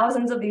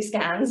 thousands of these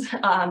scans,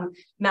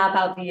 map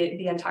out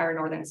the entire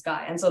northern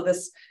sky. And so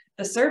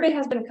the survey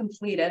has been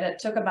completed. It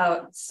took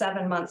about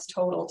 7 months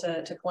total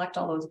to collect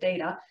all those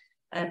data.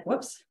 And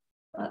whoops,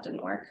 that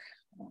didn't work.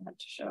 I have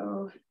to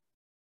show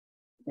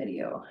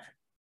video.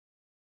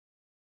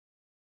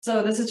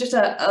 So this is just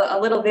a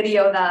little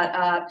video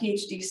that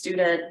PhD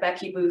student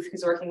Becky Booth,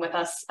 who's working with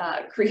us,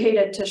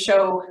 created to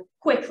show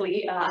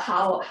quickly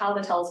how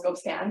the telescope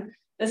scans.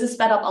 This is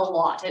sped up a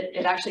lot.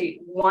 It actually,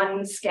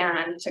 one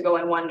scan to go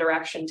in one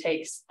direction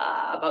takes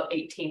about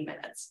 18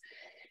 minutes.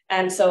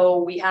 And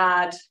so we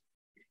had,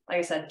 like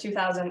I said,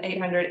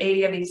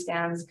 2,880 of these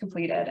scans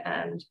completed.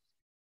 And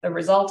the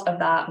result of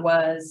that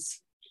was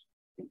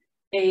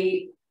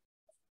a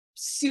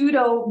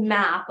pseudo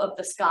map of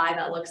the sky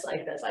that looks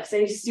like this. I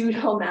say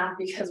pseudo map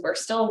because we're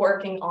still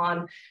working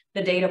on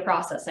the data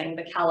processing,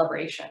 the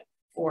calibration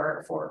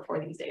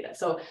for these data.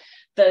 So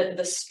the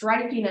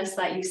stripiness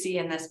that you see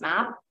in this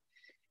map,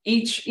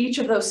 each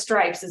of those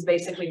stripes is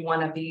basically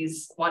one of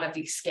these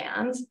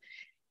scans,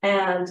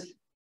 and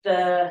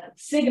the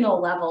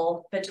signal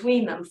level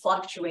between them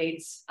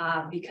fluctuates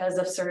because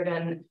of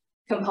certain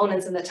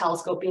components in the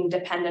telescope being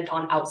dependent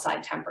on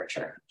outside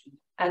temperature.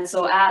 And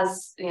so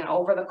as you know,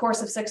 over the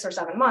course of 6 or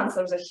 7 months,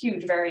 there was a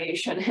huge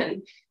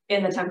variation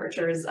in the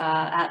temperatures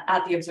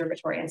at the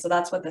observatory. And so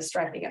that's what the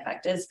striping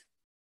effect is.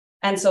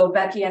 And so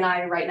Becky and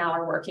I right now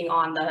are working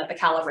on the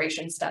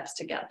calibration steps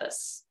to get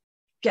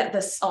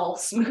this all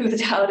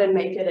smoothed out and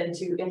make it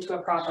into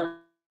a proper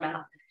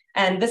map.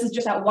 And this is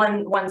just at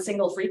one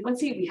single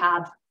frequency. We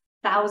have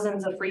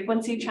thousands of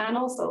frequency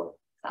channels, so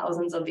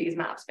thousands of these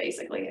maps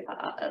basically.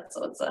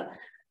 So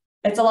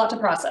it's a lot to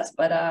process,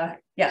 but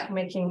yeah,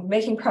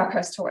 making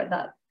progress toward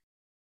that.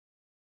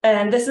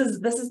 And this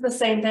is the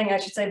same thing. I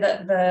should say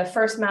that the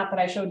first map that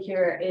I showed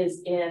here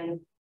is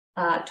in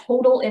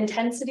total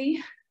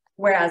intensity,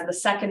 whereas the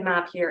second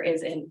map here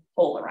is in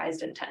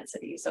polarized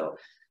intensity. So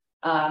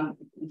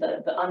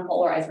the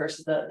unpolarized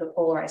versus the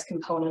polarized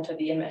component of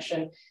the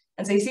emission.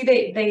 And so you see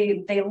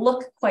they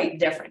look quite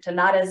different, and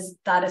that is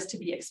to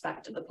be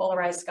expected. The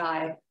polarized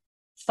sky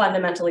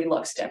fundamentally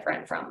looks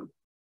different from.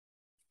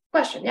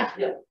 Question, yeah.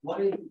 Yeah. Why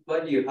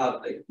do you have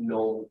like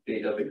no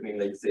data between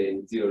like say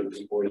 0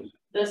 to 40?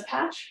 This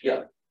patch?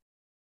 Yeah.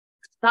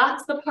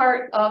 That's the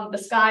part of the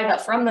sky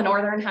that from the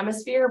northern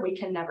hemisphere we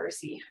can never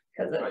see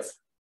because it's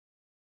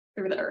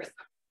through the Earth.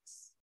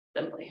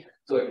 Simply.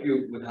 So if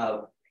you would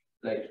have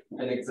like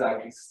an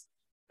exactly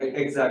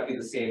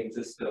the same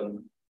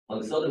system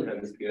on the southern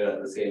hemisphere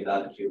at the same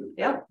latitude.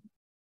 Yeah.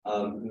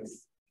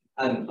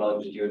 And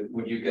longitude,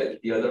 would you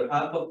get the other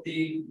half of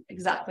the?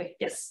 Exactly.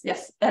 Yes.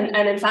 And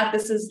in fact,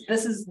 this is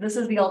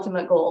the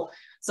ultimate goal.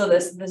 So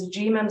this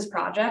GMEMS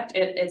project,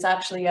 it's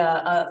actually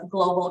a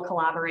global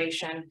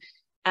collaboration,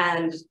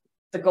 and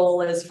the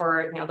goal is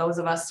for those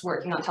of us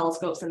working on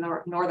telescopes in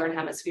the northern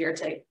hemisphere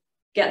to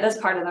get this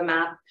part of the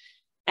map,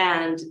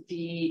 and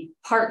the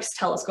Parkes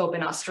telescope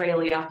in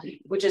Australia,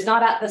 which is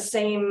not at the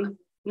same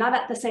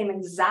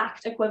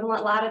exact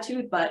equivalent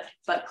latitude, but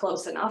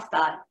close enough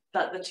that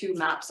the two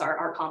maps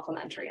are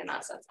complementary in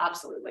that sense.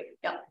 Absolutely.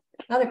 Yeah.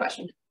 Another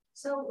question.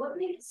 So what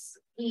makes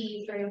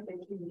the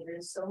 350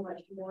 meters so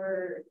much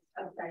more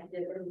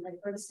effective, or like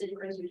what's the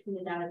difference between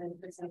the data and,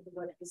 for example,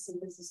 what the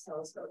synthesis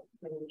telescope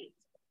needs?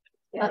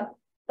 Yeah,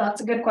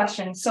 that's a good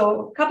question.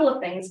 So a couple of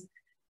things.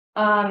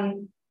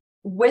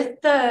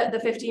 With the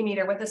 50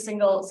 meter, with a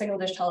single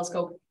dish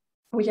telescope,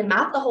 we can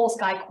map the whole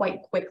sky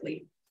quite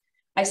quickly.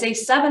 I say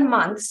 7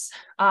 months,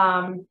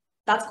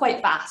 that's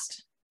quite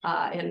fast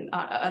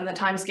on the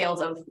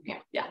timescales of,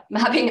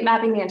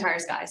 mapping the entire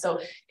sky. So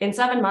in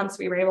 7 months,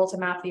 we were able to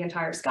map the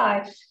entire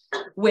sky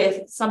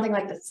with something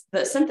like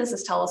the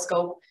synthesis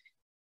telescope,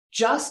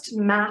 just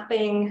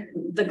mapping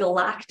the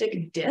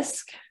galactic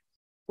disk,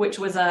 which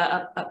was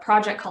a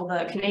project called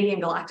the Canadian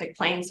Galactic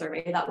Plane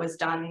Survey that was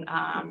done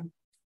a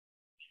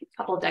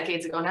couple of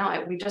decades ago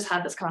now. We just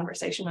had this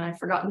conversation and I've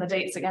forgotten the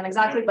dates again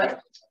exactly, but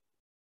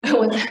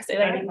what did I say?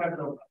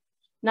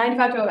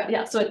 95 to,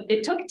 yeah. So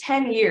it took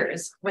 10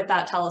 years with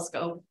that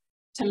telescope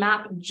to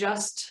map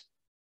just,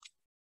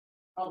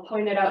 I'll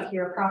point it out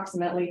here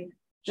approximately,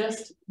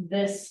 just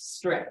this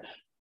strip,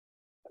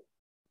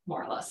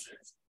 more or less.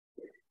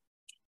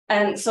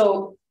 And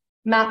so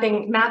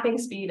mapping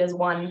speed is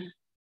one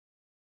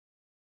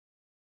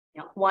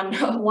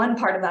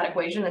part of that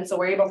equation. And so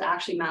we're able to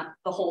actually map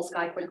the whole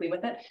sky quickly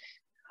with it.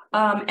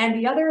 And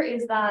the other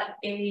is that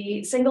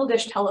a single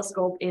dish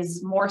telescope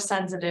is more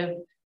sensitive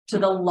to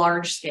the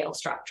large scale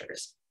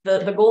structures.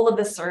 The goal of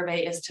this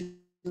survey is to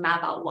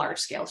map out large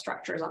scale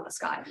structures on the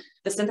sky.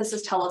 The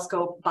synthesis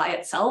telescope by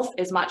itself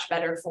is much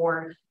better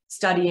for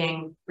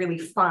studying really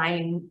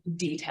fine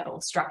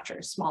detailed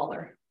structures,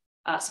 smaller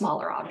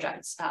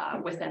objects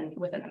within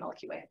the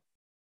Milky Way.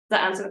 Does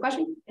that answer the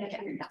question?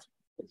 Okay.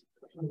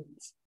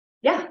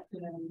 Yeah.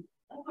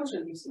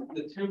 Question is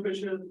the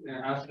temperature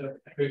as the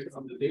effect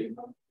of the data?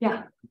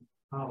 Yeah.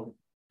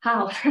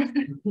 How?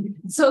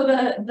 So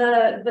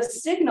the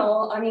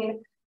signal, I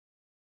mean,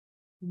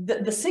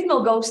 the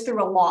signal goes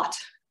through a lot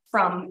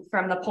from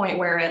the point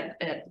where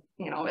it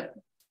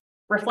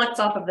reflects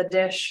off of the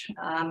dish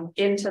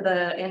into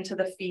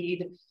the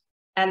feed,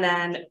 and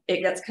then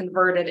it gets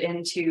converted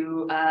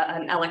into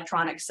an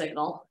electronic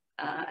signal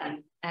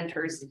and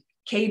enters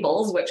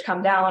cables which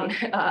come down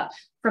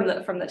from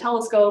the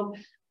telescope.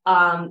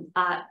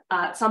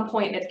 At some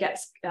point it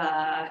gets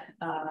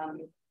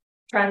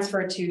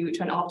transferred to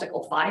an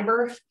optical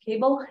fiber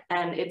cable,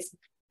 and it's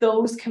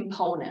those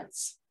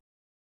components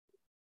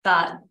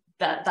that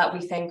we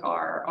think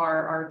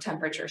are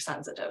temperature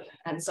sensitive.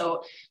 And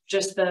so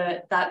just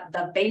the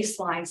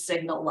baseline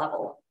signal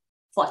level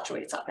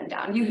fluctuates up and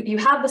down. You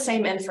have the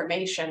same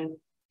information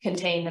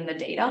contained in the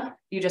data,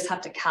 you just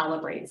have to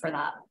calibrate for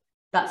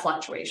that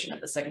fluctuation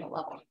at the signal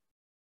level.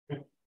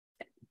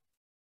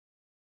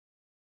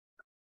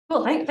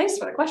 Cool, thanks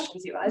for the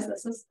questions, you guys.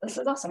 This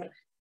is awesome.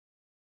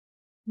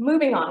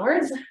 Moving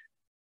onwards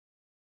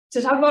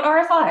to talk about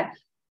RFI.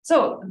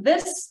 So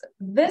this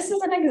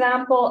is an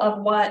example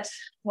of what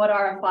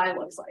RFI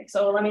looks like.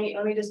 So let me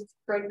just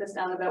break this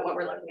down about what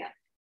we're looking at.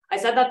 I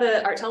said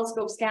that our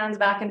telescope scans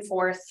back and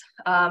forth,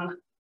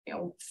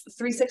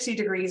 360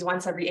 degrees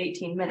once every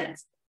 18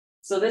 minutes.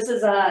 So this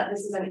is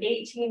an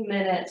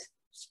 18-minute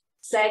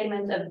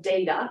segment of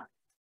data,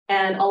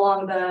 and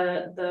along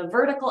the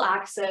vertical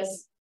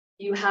axis,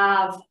 you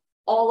have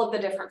all of the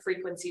different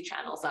frequency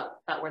channels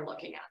that we're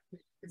looking at.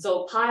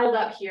 So piled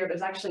up here,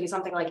 there's actually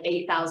something like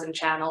 8,000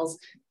 channels.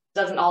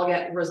 Doesn't all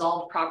get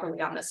resolved properly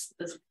on this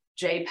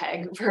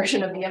JPEG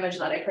version of the image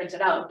that I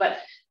printed out, but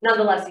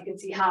nonetheless, you can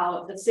see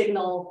how the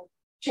signal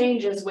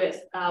changes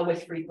with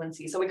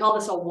frequency. So we call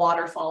this a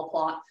waterfall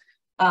plot.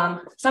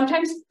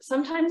 Sometimes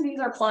these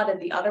are plotted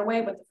the other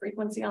way with the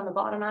frequency on the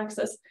bottom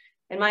axis.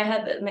 In my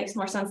head, that makes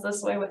more sense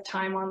this way with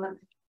time on the.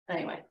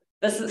 Anyway,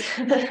 this is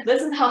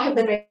how I've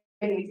been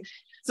making these.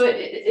 So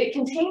it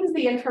contains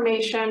the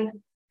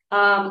information.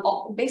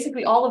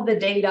 Basically all of the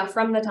data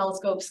from the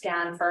telescope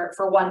scan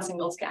for one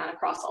single scan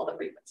across all the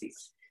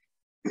frequencies.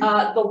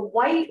 The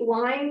white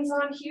lines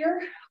on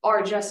here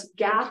are just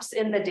gaps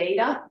in the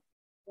data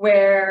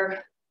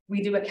where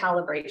we do a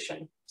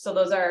calibration. So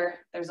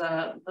there's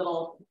a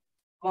little,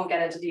 I won't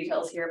get into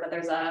details here, but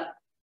there's a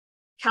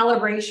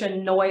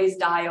calibration noise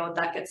diode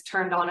that gets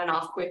turned on and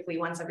off quickly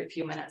once every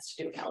few minutes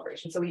to do a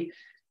calibration. So we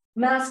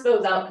mask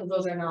those out because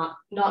those are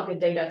not good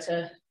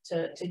data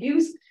to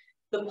use.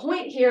 The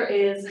point here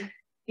is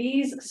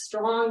these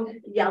strong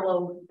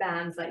yellow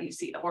bands that you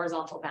see, the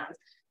horizontal bands,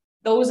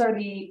 those are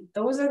the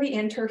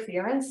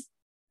interference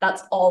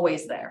that's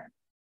always there.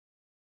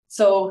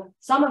 So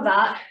some of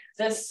that,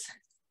 this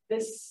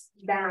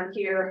band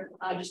here,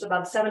 just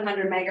above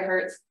 700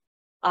 megahertz,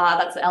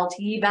 that's the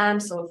LTE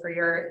band. So for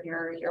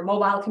your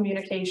mobile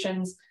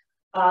communications,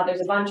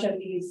 there's a bunch of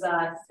these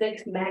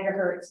 6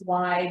 megahertz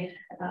wide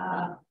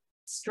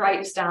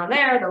stripes down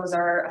there. Those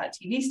are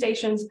TV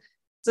stations.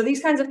 So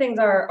these kinds of things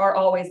are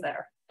always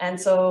there. And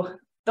so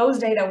those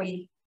data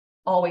we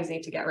always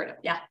need to get rid of.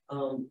 Yeah.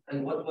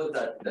 And what was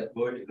that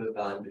vertical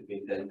band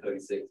between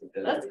 1036 and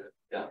 1030?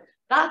 Yeah.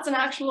 That's an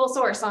actual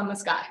source on the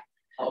sky.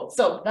 Oh.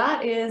 So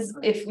that is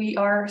if we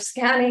are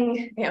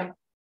scanning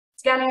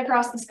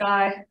across the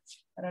sky.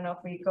 I don't know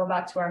if we go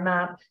back to our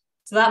map.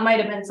 So that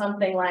might have been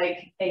something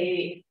like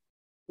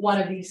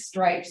one of these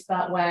stripes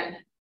that went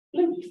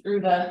through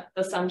the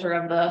center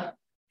of the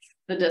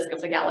disk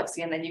of the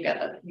galaxy, and then you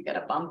get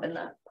a bump in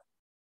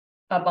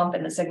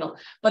the signal.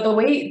 But the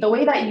way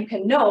that you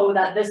can know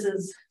that this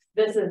is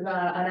an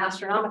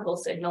astronomical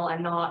signal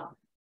and not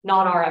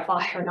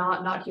non-RFI or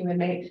not human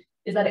made,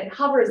 is that it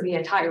covers the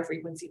entire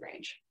frequency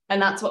range.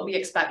 And that's what we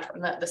expect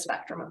from the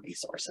spectrum of these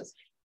sources.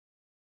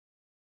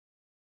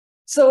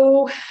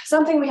 So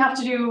something we have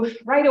to do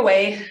right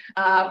away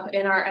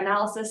in our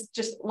analysis,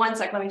 just one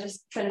sec, let me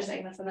just finish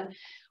saying this. And then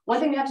one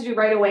thing we have to do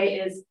right away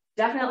is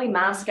definitely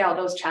mask out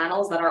those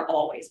channels that are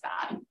always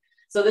bad.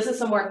 So this is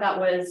some work that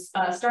was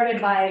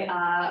started by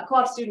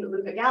co-op student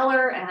Luca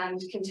Galler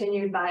and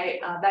continued by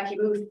Becky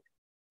Booth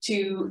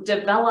to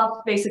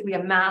develop basically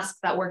a mask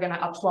that we're going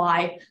to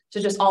apply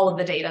to just all of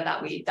the data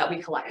that we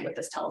collect with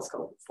this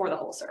telescope for the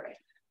whole survey.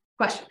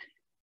 Question?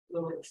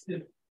 So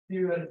if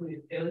theoretically,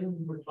 if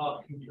aliens were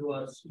talking to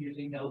us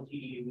using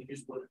LTE, we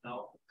just wouldn't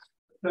know.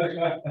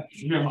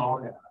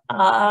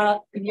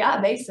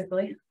 Yeah,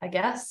 basically, I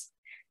guess.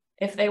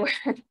 If they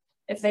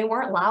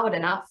weren't loud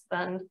enough,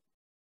 then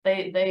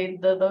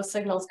those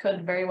signals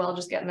could very well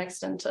just get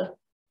mixed into.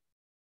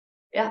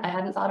 Yeah, I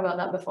hadn't thought about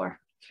that before.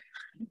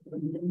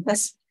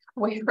 That's a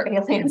way for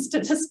aliens to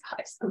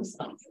disguise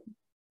themselves.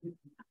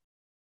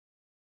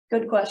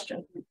 Good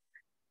question.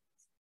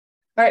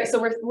 All right,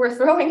 so we're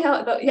throwing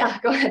out the, yeah,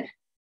 go ahead.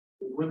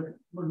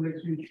 What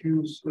makes you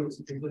choose a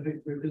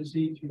specific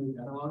frequency to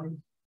analyze?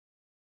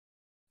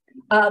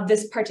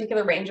 This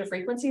particular range of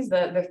frequencies,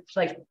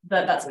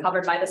 that's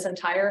covered by this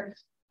entire.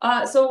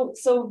 So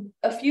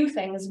a few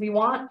things we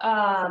want.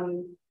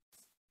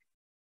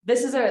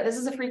 This is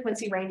a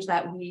frequency range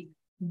that we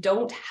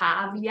don't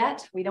have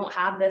yet. We don't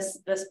have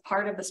this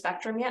part of the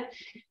spectrum yet,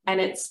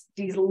 and it's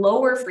these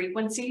lower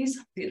frequencies.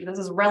 This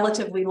is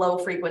relatively low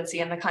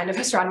frequency, and the kind of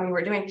astronomy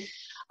we're doing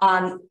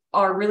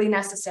are really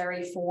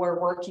necessary for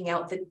working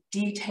out the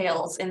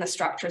details in the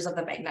structures of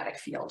the magnetic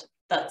field.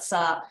 That's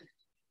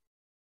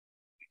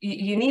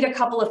you need a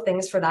couple of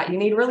things for that. You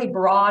need really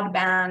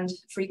broadband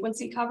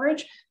frequency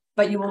coverage,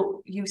 but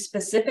you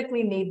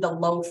specifically need the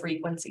low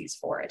frequencies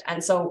for it.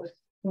 And so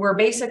we're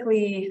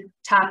basically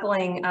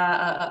tackling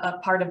a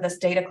part of this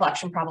data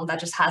collection problem that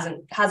just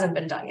hasn't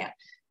been done yet.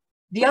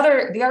 The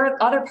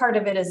other part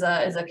of it is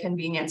a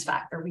convenience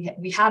factor.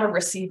 We had a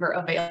receiver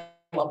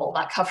available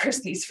that covers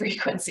these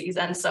frequencies,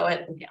 and so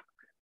it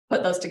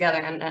put those together,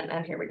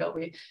 and here we go.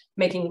 We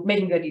making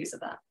good use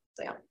of that.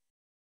 So yeah.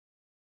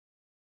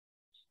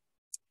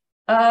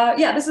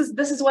 This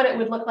is what it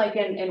would look like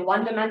in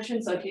one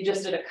dimension. So if you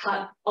just did a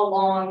cut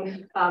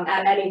along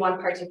at any one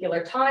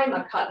particular time,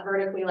 a cut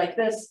vertically like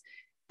this,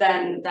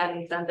 then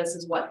this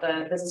is what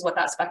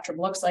that spectrum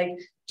looks like.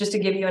 Just to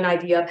give you an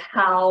idea of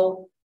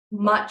how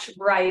much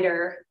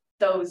brighter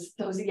those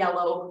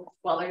yellow,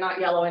 well, they're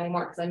not yellow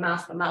anymore because I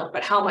masked them out,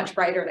 but how much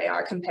brighter they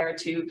are compared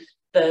to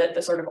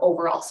the sort of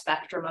overall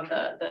spectrum of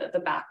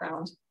the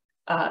background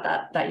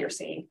that you're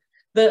seeing.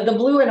 The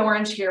blue and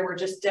orange here were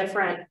just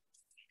different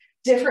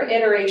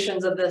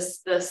iterations of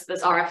this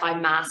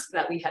RFI mask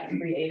that we had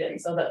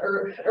created. So the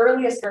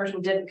earliest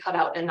version didn't cut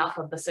out enough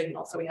of the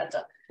signal, so we had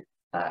to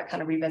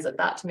kind of revisit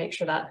that to make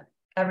sure that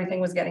everything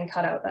was getting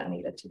cut out that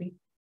needed to be.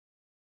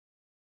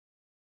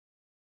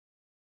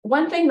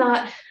 One thing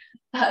that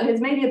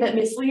is maybe a bit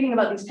misleading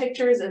about these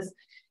pictures is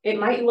it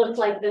might look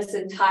like this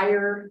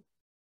entire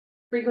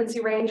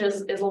frequency range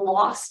is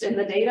lost in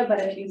the data,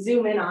 but if you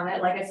zoom in on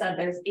it, like I said,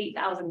 there's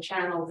 8,000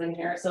 channels in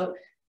here, so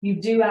you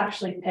do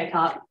actually pick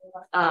up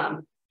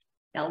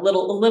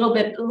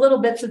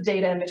little bits of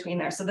data in between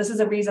there. So this is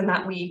a reason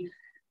that we,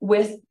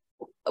 with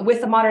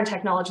the modern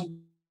technology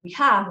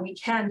we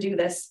can do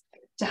this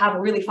to have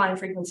really fine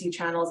frequency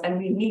channels, and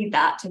we need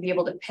that to be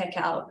able to pick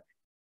out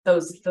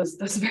those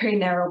very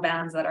narrow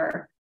bands that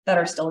are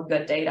still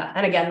good data.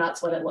 And again,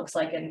 that's what it looks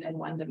like in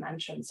one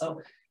dimension. So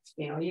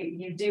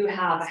you do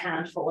have a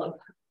handful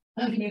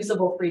of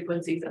usable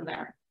frequencies in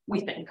there. We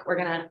think we're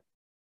gonna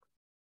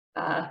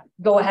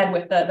go ahead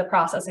with the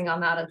processing on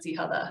that and see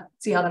how the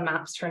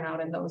maps turn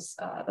out in those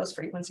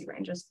frequency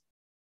ranges.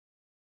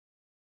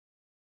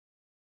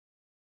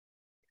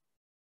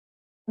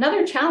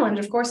 Another challenge,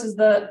 of course, is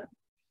the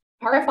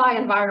RFI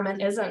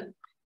environment isn't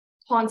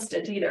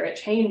constant either. It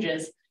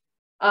changes.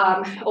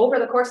 Over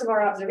the course of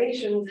our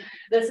observations,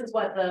 this is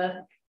what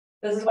a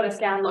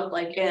scan looked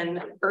like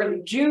in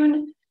early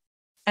June,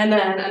 and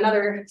then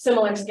another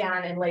similar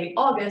scan in late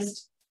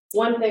August.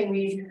 One thing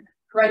we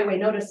right away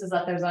noticed is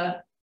that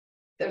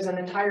there's an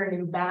entire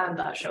new band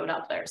that showed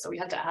up there, so we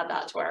had to add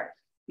that to our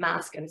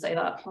mask and say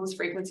that those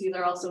frequencies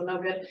are also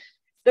no good.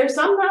 There's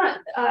some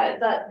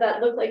that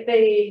look like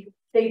they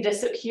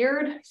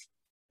disappeared.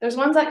 There's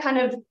ones that kind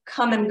of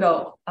come and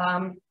go,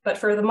 but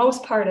for the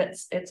most part,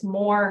 it's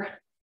more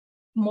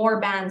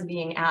bands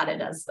being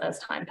added as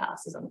time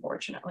passes,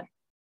 unfortunately.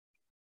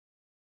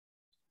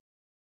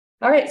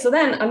 All right, so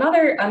then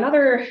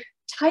another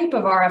type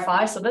of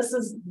RFI. So this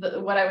is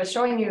what I was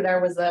showing you. There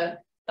was the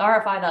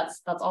RFI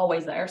that's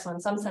always there. So in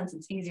some sense,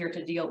 it's easier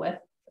to deal with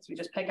because we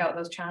just pick out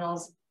those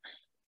channels,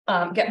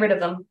 get rid of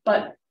them.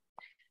 But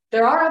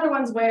there are other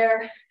ones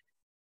where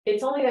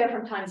it's only there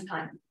from time to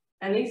time,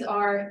 and these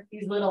are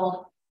these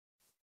little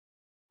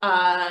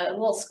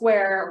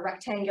square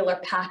rectangular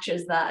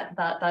patches that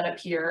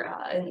appear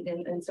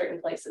in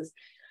certain places.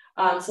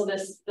 So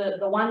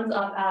the ones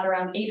up at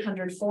around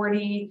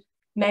 840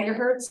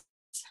 megahertz,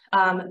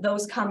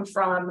 those come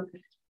from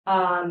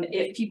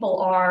if people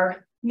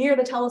are near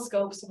the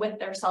telescopes with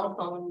their cell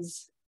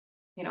phones,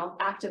 you know,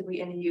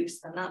 actively in use,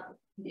 then that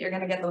you're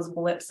going to get those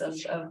blips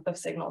of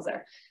signals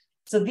there.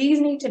 So these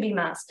need to be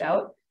masked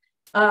out.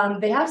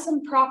 They have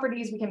some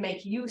properties we can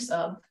make use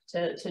of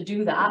to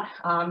do that.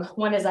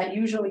 One is that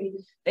usually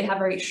they have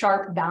very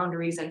sharp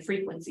boundaries and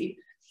frequency.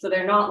 So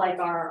they're not like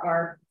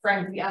our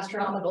friends, the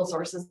astronomical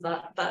sources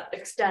that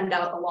extend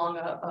out along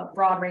a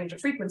broad range of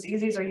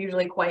frequencies. These are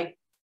usually quite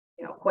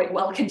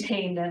well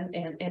contained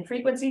in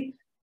frequency.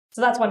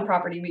 So that's one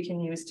property we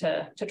can use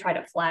to try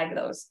to flag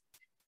those.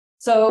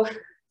 So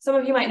some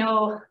of you might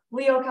know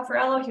Leo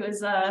Caffarello. He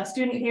was a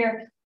student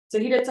here. So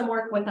he did some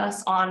work with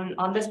us on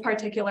this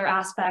particular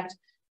aspect,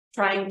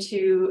 trying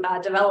to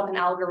develop an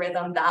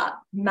algorithm that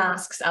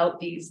masks out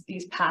these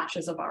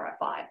patches of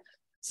RFI.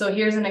 So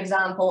here's an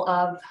example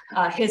of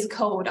his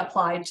code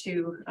applied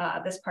to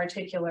this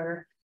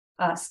particular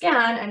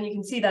scan, and you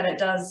can see that it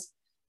does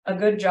a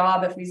good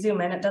job. If we zoom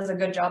in, it does a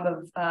good job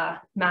of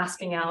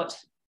masking out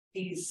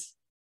these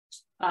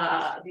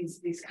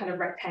kind of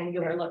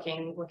rectangular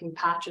looking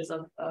patches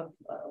of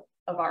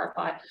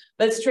RFI.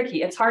 But it's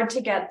tricky. It's hard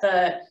to get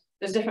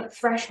there's different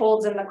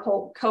thresholds in the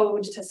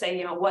code to say,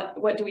 you know,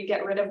 what do we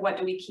get rid of, what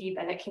do we keep,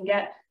 and it can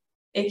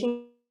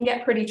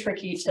get pretty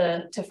tricky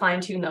to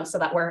fine tune those so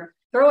that we're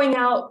throwing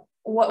out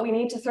what we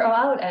need to throw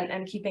out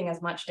and keeping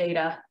as much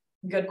data,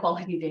 good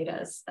quality data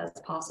as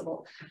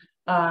possible.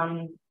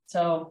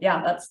 So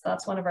yeah,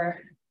 that's one of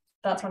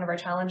our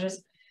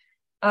challenges.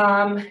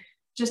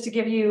 Just to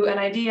give you an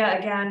idea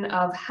again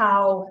of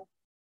how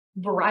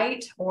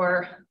bright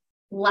or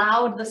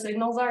loud the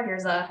signals are,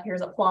 here's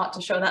a plot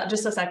to show that.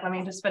 Just a sec, let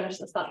me just finish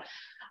this up.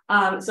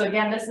 So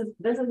again, this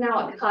is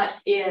now a cut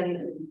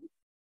in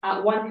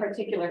at one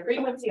particular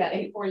frequency at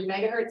 840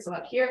 megahertz, so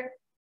up here,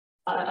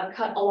 a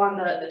cut along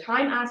the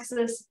time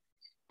axis.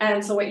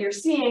 And so what you're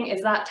seeing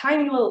is that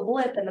tiny little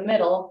blip in the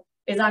middle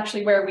is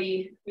actually where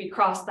we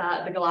cross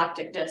the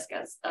galactic disk,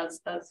 as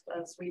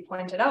we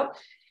pointed out.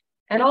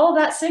 And all of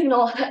that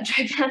signal, that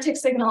gigantic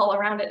signal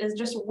around it, is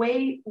just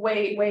way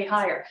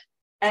higher.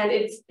 And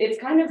it's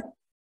kind of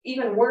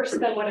even worse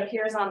than what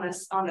appears on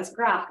this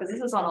graph, because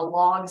this is on a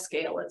log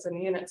scale. It's in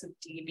units of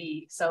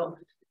dB. So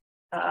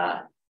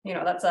you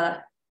know, that's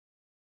a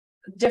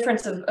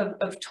difference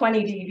of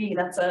 20 dB.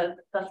 That's a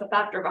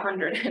factor of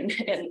 100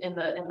 in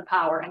the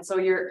power. And so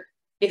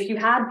if you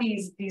had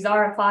these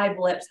RFI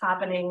blips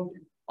happening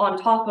on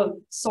top of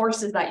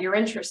sources that you're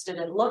interested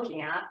in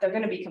looking at, they're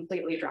going to be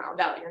completely drowned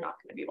out. You're not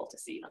going to be able to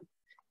see them.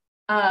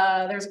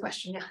 There's a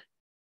question, yeah.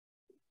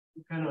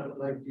 Kind of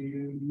like, do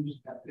you use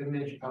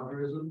image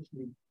algorithms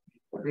to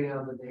bring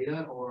out the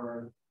data,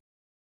 or?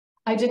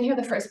 I didn't hear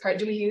the first part.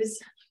 Do we use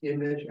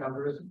image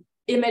algorithms?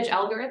 Image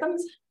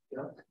algorithms?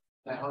 Yeah.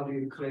 Like, how do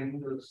you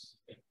claim this?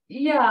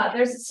 Yeah, I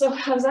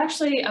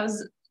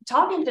was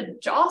talking to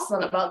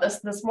Jocelyn about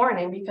this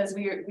morning, because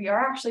we are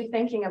actually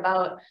thinking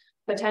about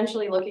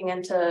potentially looking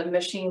into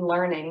machine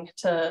learning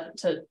to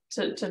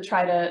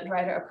try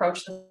to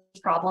approach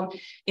this problem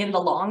in the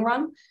long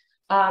run.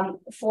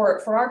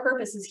 For our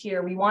purposes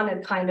here, we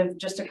wanted kind of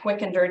just a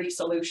quick and dirty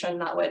solution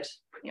that would,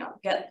 you know,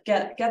 get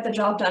the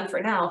job done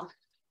for now.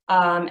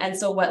 And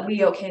so what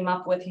Leo came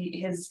up with,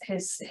 his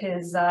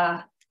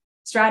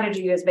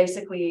strategy is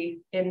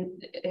basically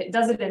it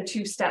does it in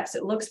two steps.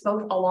 It looks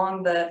both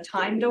along the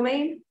time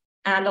domain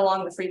and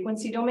along the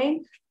frequency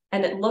domain,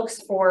 and it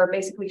looks for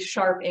basically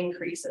sharp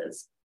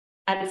increases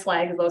and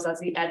flags those as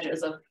the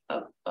edges of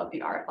the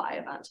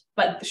RFI event.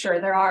 But sure,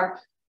 there are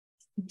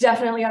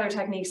definitely other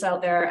techniques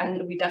out there,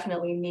 and we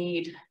definitely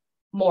need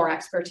more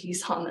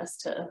expertise on this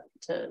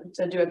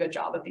to do a good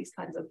job of these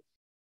kinds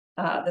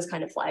of this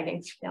kind of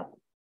flagging. Yeah.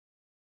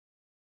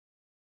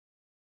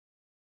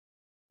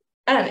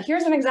 And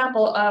here's an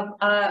example of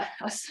a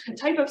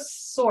type of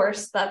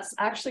source that's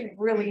actually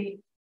really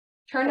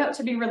turned out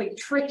to be really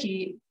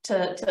tricky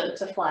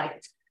to flag.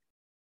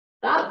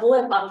 That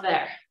blip up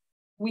there,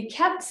 we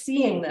kept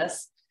seeing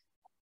this.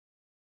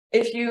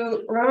 If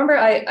you remember,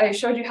 I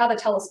showed you how the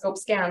telescope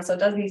scans. So it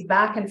does these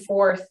back and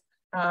forth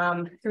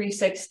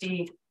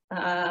 360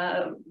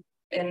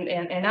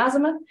 in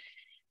azimuth.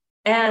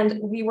 And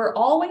we were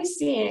always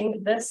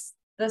seeing this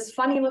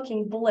funny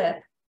looking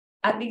blip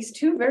at these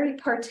two very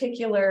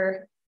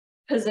particular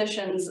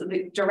positions,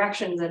 the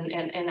directions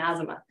in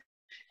azimuth.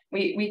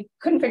 We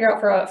couldn't figure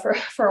out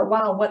for a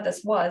while what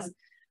this was.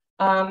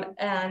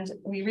 And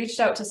we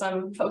reached out to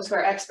some folks who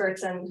are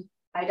experts in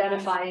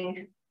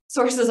identifying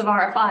sources of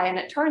RFI, and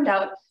it turned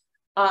out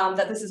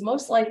that this is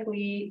most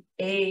likely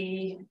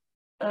the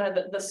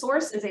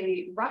source is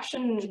a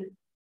Russian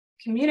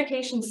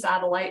communication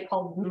satellite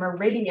called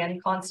Meridian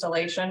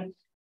constellation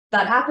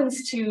that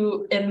happens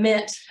to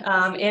emit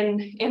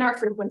in our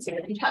frequency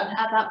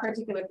at that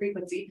particular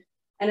frequency.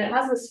 And it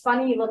has this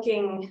funny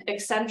looking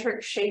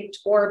eccentric shaped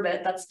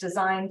orbit that's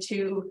designed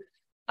to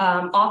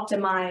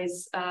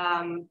optimize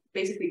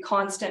basically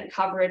constant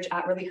coverage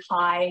at really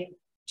high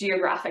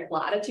geographic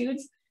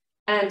latitudes.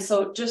 And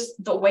so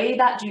just the way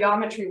that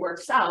geometry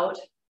works out,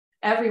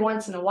 every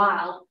once in a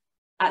while,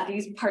 at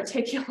these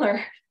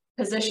particular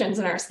positions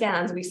in our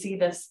scans, we see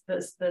this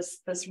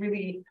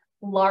really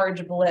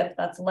large blip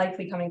that's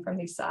likely coming from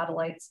these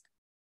satellites.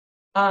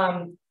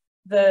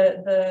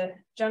 The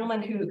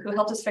gentleman who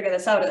helped us figure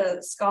this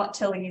out, Scott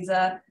Tilley, he's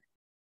a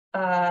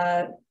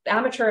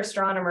amateur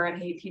astronomer,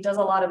 and he does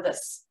a lot of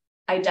this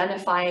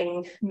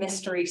identifying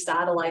mystery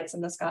satellites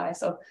in the sky.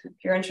 So if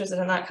you're interested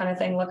in that kind of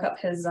thing, look up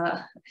his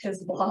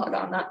blog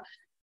on that.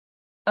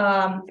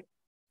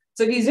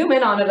 So if you zoom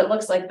in on it, it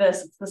looks like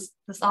this. It's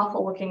this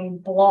awful looking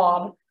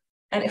blob.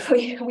 And if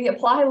we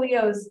apply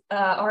Leo's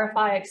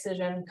RFI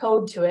excision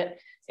code to it,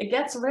 it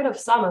gets rid of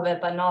some of it,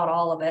 but not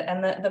all of it.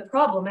 And the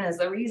problem is,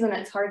 the reason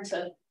it's hard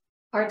to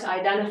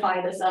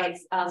identify this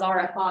as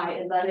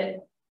RFI is that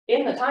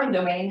in the time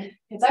domain,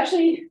 it's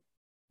actually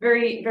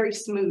very, very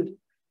smooth.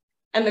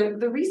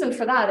 And the reason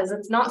for that is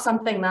it's not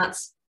something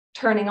that's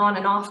turning on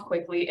and off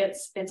quickly.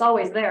 It's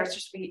always there. It's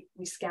just we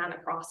scan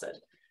across it.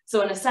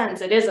 So in a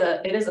sense, it is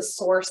a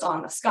source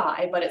on the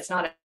sky, but it's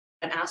not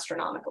an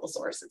astronomical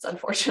source. It's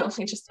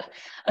unfortunately just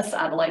a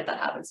satellite that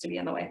happens to be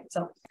in the way.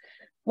 So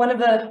one of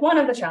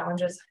the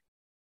challenges.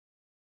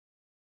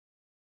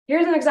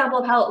 Here's an example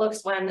of how it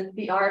looks when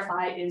the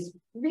RFI is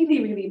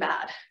really, really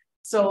bad.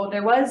 So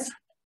there's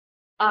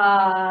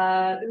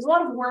a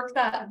lot of work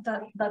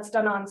that's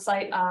done on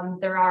site.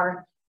 There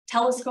are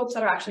telescopes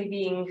that are actually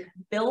being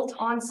built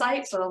on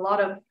site. So a lot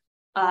of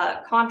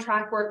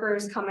contract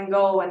workers come and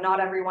go, and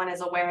not everyone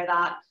is aware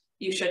that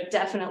you should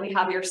definitely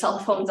have your cell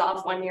phones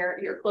off when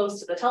you're close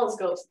to the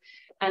telescopes.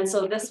 And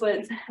so this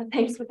was,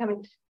 thanks for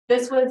coming.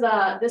 This was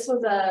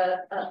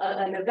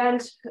an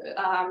event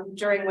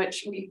during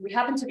which we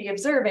happened to be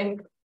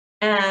observing,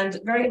 and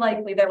very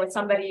likely there was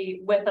somebody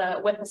with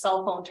a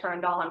cell phone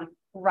turned on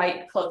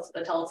right close to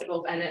the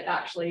telescope, and it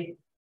actually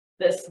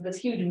this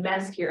huge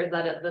mess here is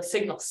that the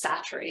signal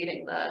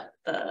saturating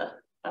the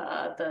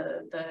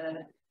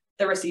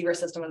receiver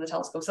system of the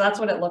telescope. So that's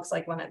what it looks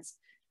like when it's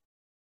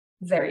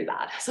very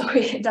bad. So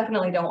we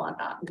definitely don't want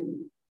that.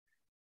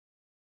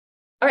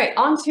 All right,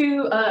 on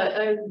to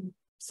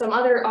some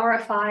other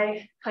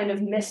RFI kind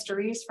of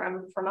mysteries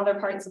from other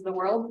parts of the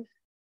world.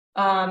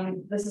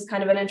 This is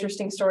kind of an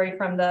interesting story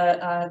from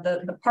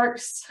the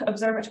Parkes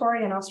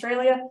Observatory in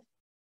Australia.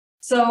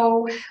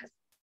 So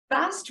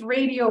fast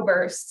radio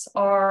bursts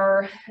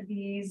are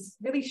these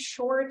really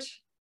short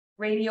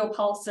radio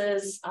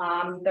pulses.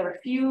 They're a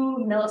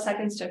few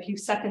milliseconds to a few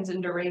seconds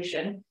in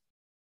duration.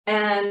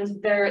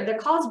 And they're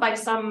caused by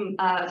some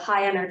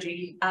high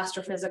energy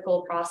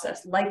astrophysical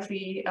process,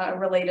 likely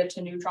related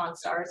to neutron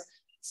stars.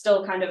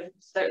 Still kind of,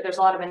 there's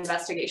a lot of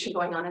investigation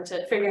going on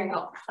into figuring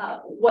out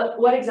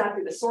what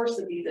exactly the source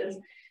of these is.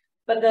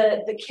 But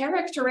the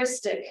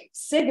characteristic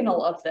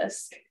signal of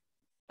this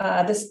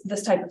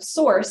type of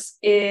source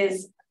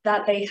is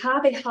that they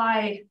have a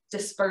high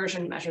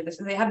dispersion measure.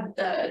 They have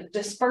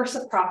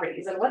dispersive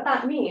properties. And what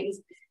that means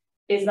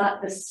is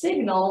that the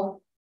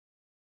signal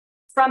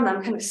from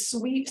them kind of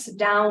sweeps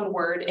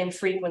downward in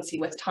frequency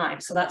with time.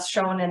 So that's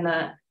shown in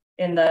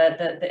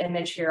the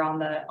image here on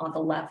the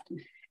left.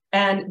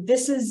 And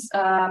this is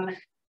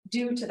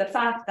due to the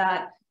fact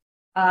that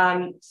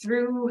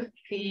through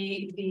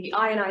the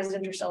ionized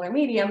interstellar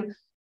medium,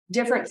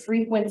 different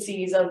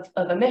frequencies of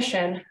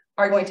emission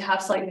are going to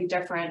have slightly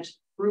different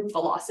group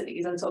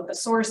velocities. And so if the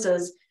source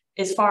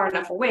is far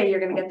enough away, you're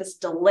going to get this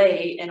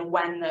delay in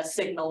when the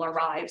signal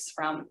arrives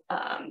from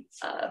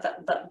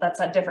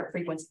that's at different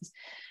frequencies.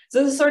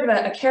 So this is sort of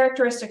a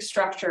characteristic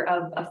structure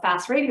of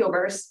fast radio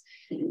bursts.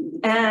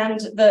 And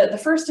the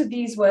first of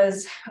these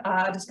was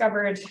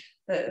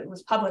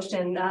was published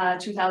in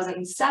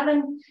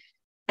 2007.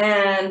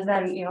 And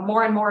then,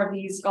 more and more of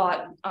these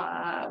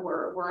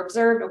were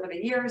observed over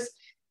the years.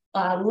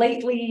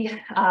 Lately,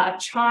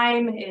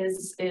 CHIME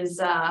is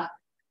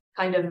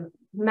kind of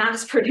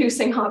mass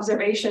producing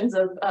observations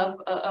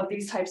of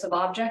these types of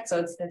objects.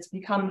 So it's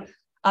become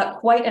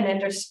quite an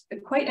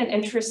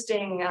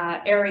interesting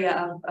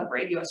area of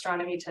radio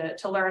astronomy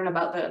to learn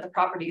about the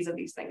properties of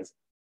these things.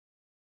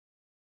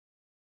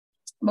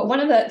 But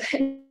one of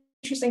the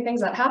interesting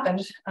things that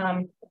happened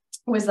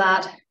was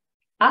that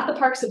at the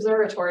Parkes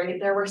Observatory,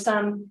 there were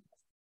some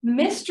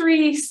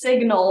mystery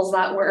signals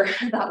that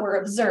were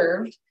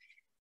observed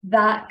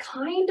that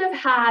kind of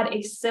had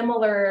a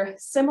similar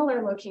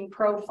looking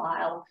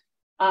profile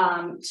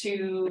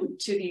to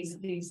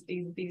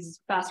these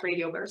fast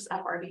radio bursts,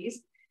 FRBs.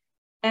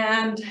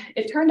 And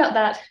it turned out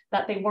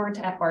that they weren't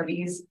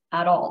FRBs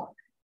at all.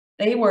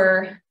 They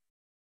were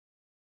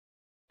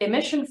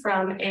emission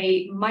from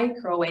a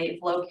microwave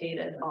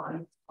located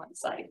on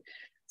site.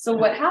 So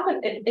what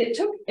happened,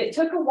 it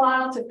took a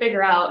while to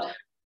figure out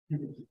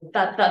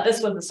that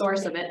this was the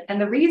source of it.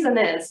 And the reason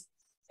is,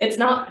 it's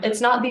not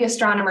the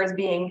astronomers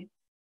being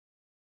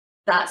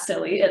that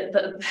silly.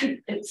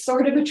 It's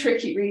sort of a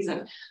tricky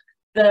reason.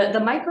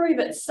 The microwave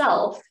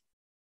itself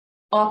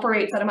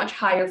operates at a much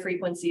higher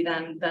frequency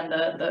than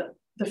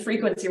the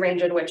frequency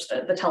range in which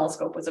the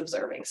telescope was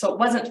observing. So it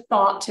wasn't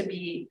thought to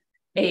be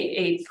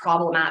a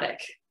problematic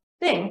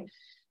thing.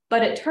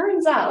 But it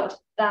turns out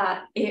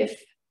that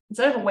if,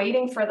 instead of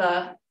waiting for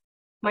the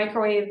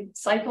microwave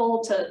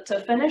cycle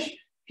to finish,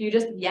 if you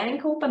just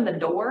yank open the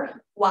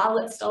door while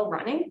it's still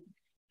running,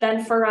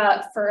 then for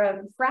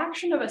a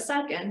fraction of a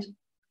second,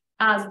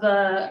 as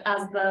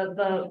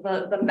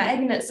the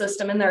magnet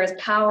system in there is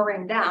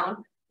powering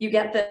down, you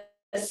get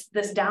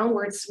this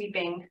downward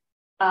sweeping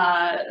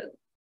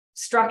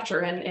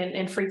structure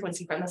in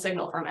frequency from the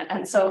signal from it.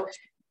 And so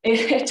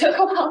it took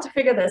a while to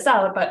figure this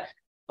out, but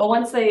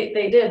once they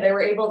did, they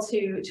were able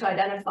to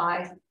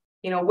identify,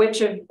 you know, which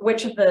of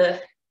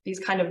these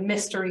kind of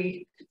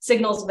mystery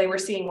signals they were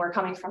seeing were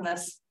coming from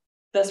this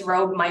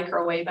rogue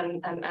microwave,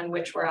 and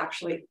which were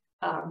actually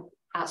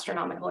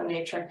astronomical in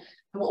nature.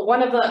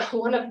 One of the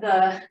sort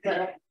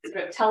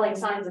of telling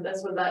signs of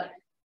this was that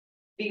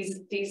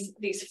these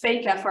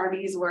fake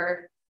FRBs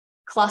were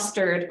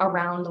clustered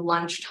around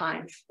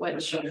lunchtime,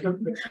 which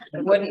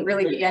wouldn't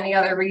really be any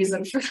other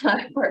reason for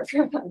that, apart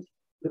from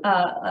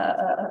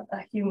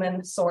a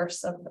human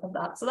source of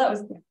that. So that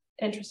was an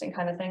interesting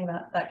kind of thing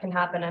that can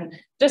happen, and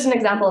just an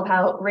example of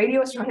how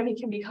radio astronomy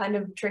can be kind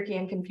of tricky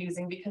and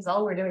confusing, because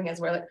all we're doing is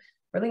we're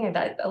looking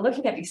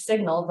at these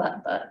signals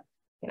that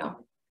you know,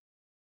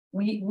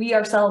 we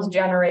ourselves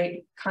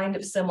generate kind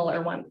of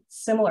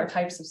similar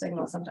types of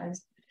signals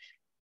sometimes.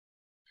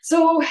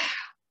 So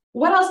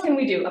what else can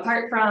we do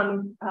apart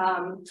from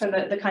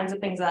the kinds of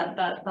things that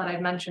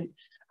I've mentioned?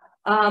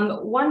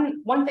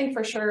 One thing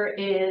for sure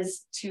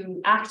is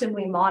to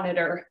actively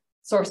monitor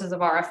sources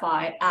of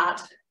RFI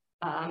at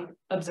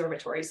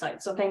observatory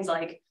sites. So things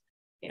like,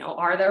 you know,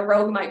 are there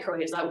rogue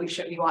microwaves that we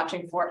should be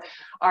watching for?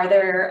 Are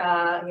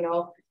there, you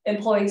know,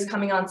 employees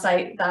coming on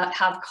site that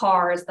have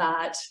cars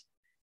that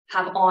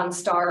have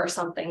OnStar or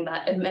something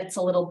that emits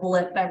a little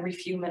blip every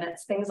few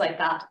minutes, things like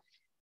that.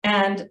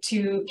 And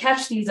to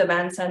catch these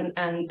events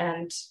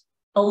and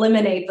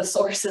eliminate the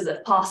sources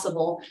if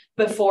possible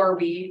before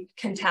we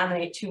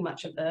contaminate too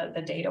much of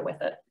the data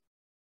with it.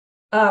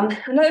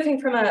 Another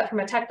thing from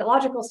a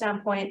technological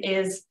standpoint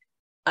is,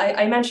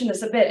 I mentioned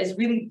this a bit, is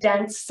really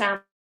dense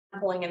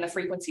sampling in the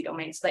frequency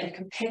domain, so that you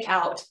can pick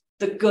out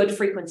the good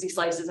frequency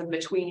slices in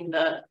between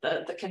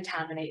the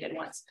contaminated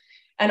ones.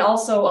 And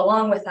also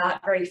along with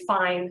that, very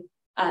fine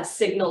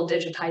signal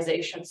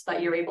digitization, so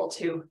that you're able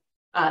to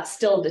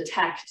still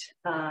detect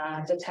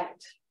the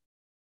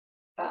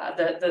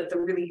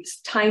really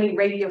tiny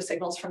radio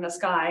signals from the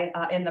sky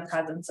in the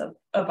presence of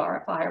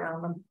RFI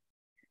around them.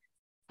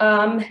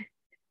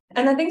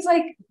 And then things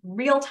like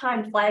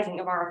real-time flagging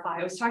of RFI.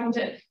 I was talking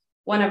to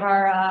one of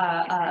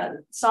our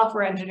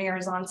software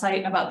engineers on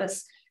site about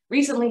this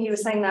recently. He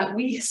was saying that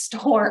we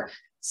store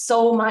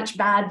so much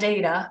bad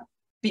data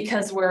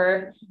because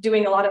we're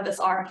doing a lot of this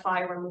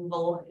RFI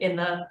removal in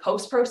the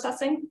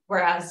post-processing,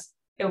 whereas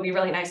it would be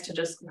really nice to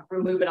just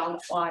remove it on the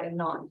fly and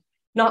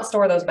not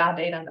store those bad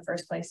data in the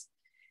first place.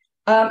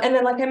 And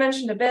then, like I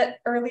mentioned a bit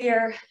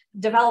earlier,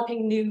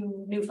 developing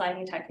new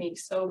flagging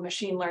techniques. So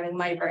machine learning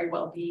might very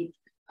well be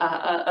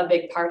a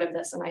big part of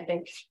this. And I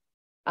think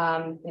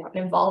you know,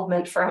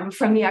 involvement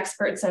from the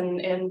experts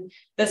in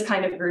this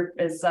kind of group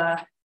is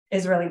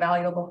really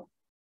valuable.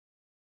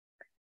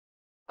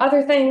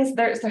 Other things,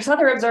 there's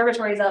other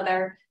observatories out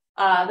there.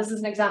 This is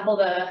an example.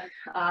 The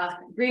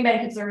Green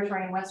Bank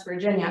Observatory in West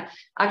Virginia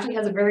actually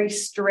has a very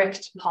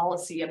strict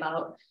policy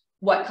about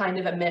what kind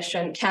of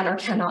emission can or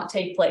cannot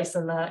take place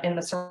in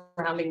the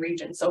surrounding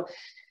region. So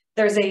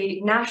there's a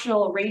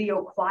national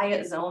radio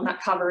quiet zone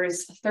that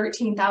covers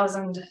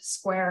 13,000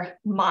 square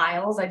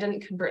miles. I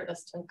didn't convert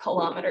this to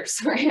kilometers.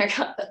 Sorry, I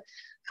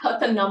got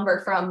the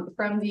number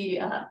from the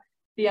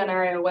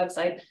NRO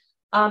website.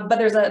 But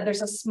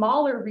there's a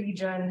smaller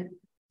region.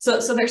 So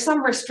there's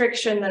some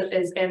restriction that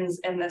is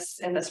in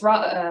this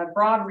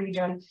broad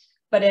region,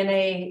 but in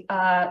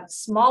a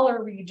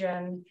smaller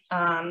region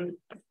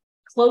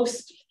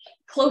close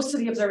to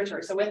the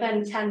observatory, so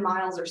within 10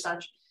 miles or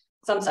such,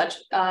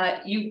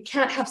 you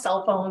can't have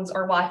cell phones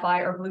or Wi-Fi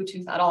or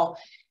Bluetooth at all.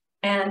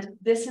 And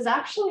this has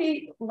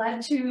actually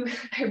led to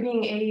there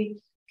being a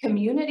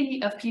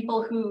community of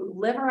people who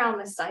live around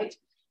this site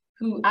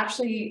who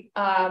actually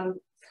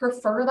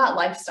prefer that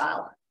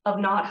lifestyle of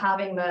not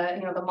having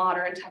the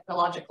modern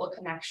technological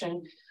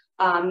connection.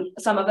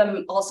 Some of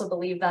them also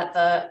believe that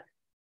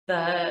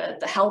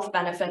the health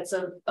benefits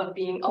of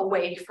being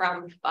away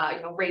from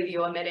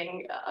radio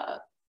emitting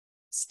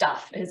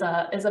stuff is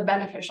a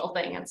beneficial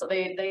thing, and so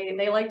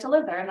they like to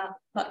live there in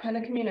that kind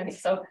of community.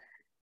 So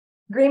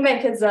Green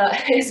Bank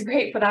is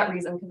great for that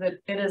reason, because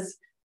it is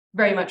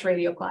very much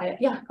radio quiet.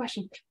 Yeah,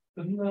 question.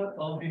 Doesn't that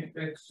all be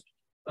fixed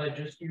by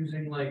just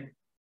using like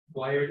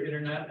wired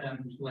internet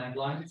and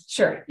landlines?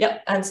 Sure.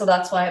 Yep. And so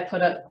that's why I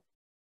put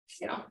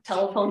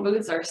telephone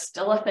booths are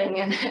still a thing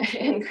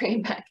in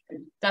Green Bank.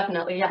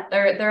 Definitely. Yeah.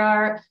 There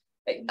are.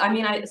 I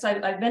mean,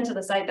 I've been to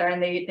the site there,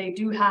 and they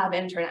do have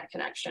internet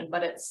connection,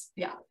 but it's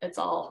not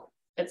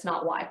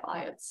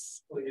Wi-Fi.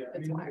 It's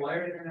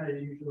wired internet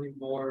is usually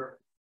more.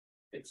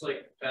 It's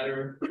like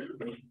better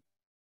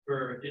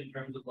in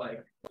terms of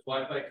like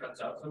Wi-Fi cuts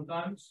out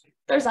sometimes.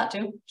 There's that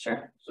too.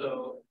 Sure.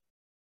 So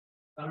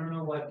I don't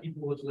know why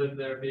people would live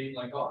there being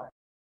like, oh,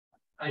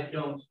 I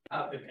don't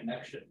have the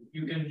connection.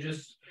 You can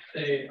just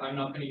say, I'm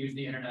not going to use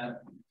the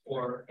internet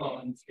or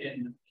phones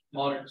in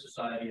modern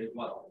society as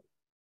well.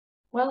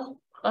 Well,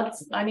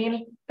 that's, I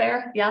mean,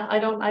 fair. Yeah, I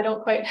don't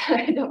quite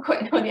know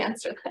the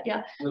answer to that.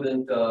 Yeah.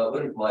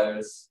 Wouldn't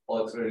wires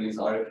also release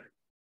RF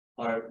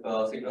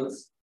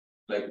signals,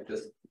 like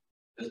just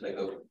like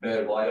a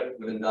bare wire?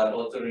 Wouldn't that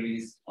also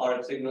release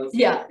RF signals?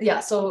 Yeah.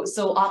 So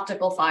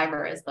optical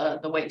fiber is the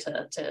way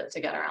to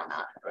get around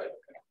that. Right.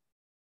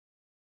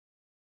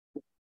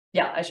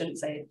 Yeah, I shouldn't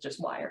say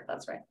just wire.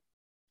 That's right.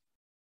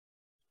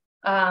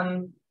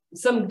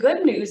 Some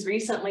good news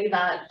recently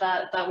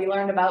that we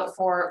learned about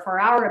for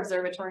our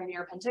observatory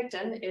near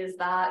Penticton is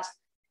that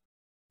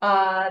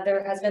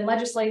there has been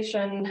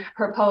legislation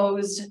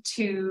proposed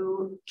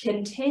to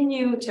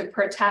continue to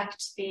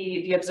protect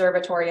the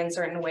observatory in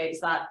certain ways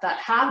that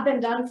have been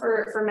done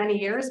for many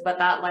years, but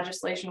that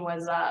legislation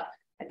was I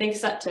think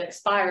set to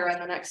expire in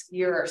the next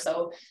year or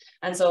so,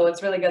 and so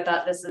it's really good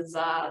that this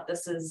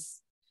is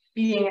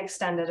being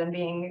extended and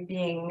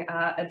being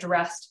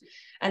addressed.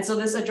 And so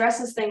this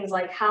addresses things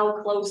like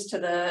how close to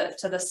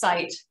the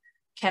site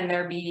can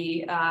there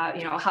be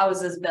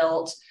houses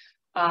built,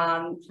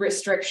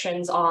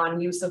 restrictions on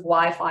use of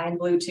Wi-Fi and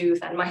Bluetooth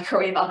and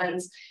microwave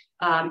ovens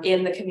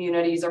in the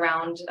communities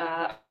around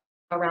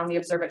the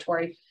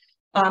observatory.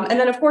 And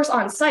then of course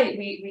on site,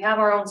 we have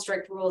our own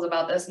strict rules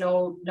about this.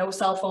 No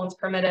cell phones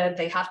permitted.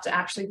 They have to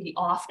actually be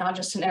off, not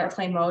just in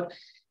airplane mode.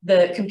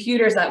 The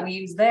computers that we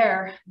use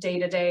there day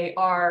to day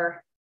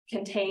are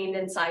contained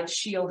inside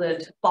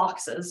shielded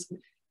boxes.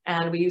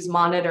 And we use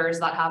monitors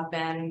that have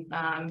been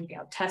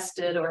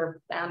tested or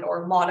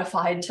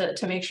modified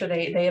to make sure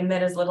they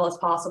emit as little as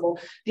possible.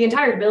 The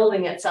entire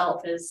building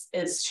itself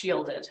is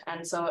shielded,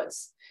 and so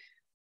it's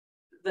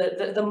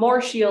the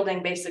more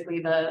shielding basically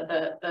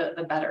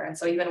the better. And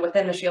so even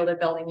within the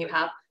shielded building, you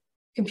have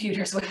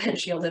computers within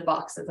shielded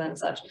boxes and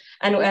such.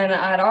 And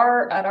at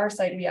our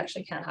site, we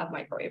actually can't have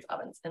microwave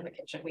ovens in the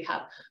kitchen. We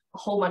have a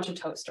whole bunch of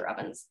toaster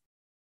ovens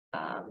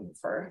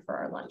for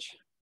our lunch.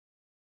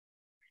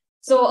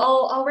 So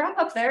I'll wrap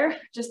up there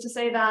just to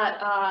say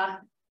that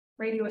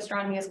radio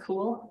astronomy is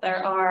cool.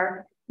 There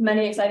are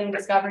many exciting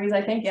discoveries,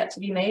 I think, yet to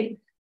be made.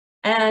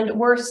 And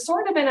we're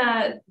sort of in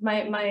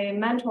my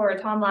mentor,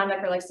 Tom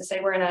Landecker, likes to say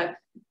we're in a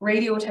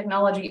radio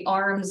technology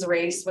arms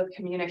race with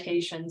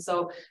communication.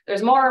 So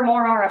there's more and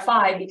more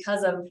RFI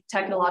because of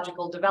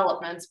technological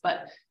developments,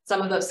 but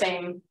some of those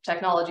same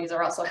technologies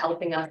are also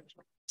helping us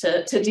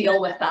to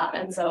deal with that.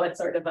 And so it's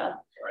sort of a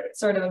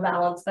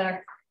balance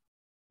there.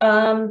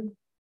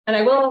 And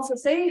I will also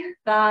say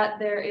that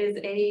there is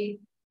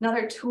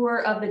another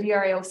tour of the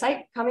DRAO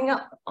site coming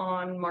up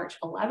on March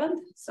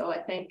 11th. So I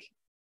think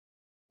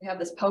we have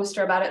this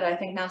poster about it that I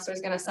think NASA is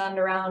going to send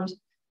around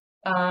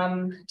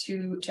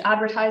to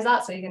advertise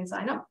that, so you can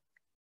sign up.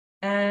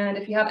 And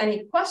if you have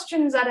any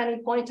questions at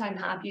any point, I'm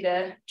happy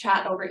to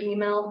chat over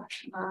email.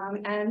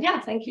 And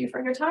yeah, thank you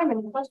for your time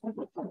and questions.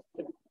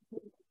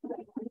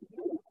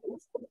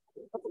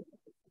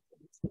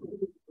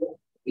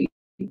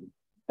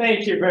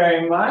 Thank you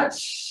very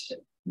much,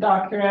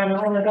 Dr.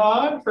 Anna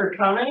Ordog, for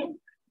coming.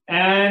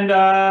 And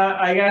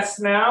I guess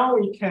now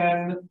we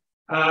can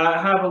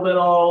have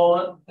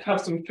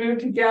some food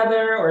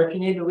together, or if you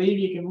need to leave,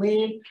 you can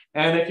leave.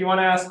 And if you want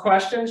to ask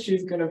questions,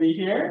 she's going to be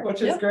here,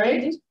 which is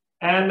great.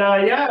 And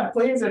yeah,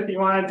 please, if you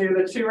want to do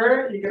the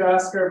tour, you could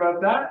ask her about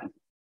that.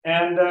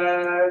 And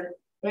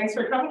thanks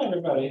for coming,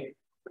 everybody.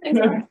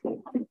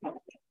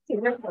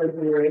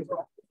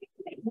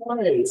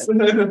 Nice.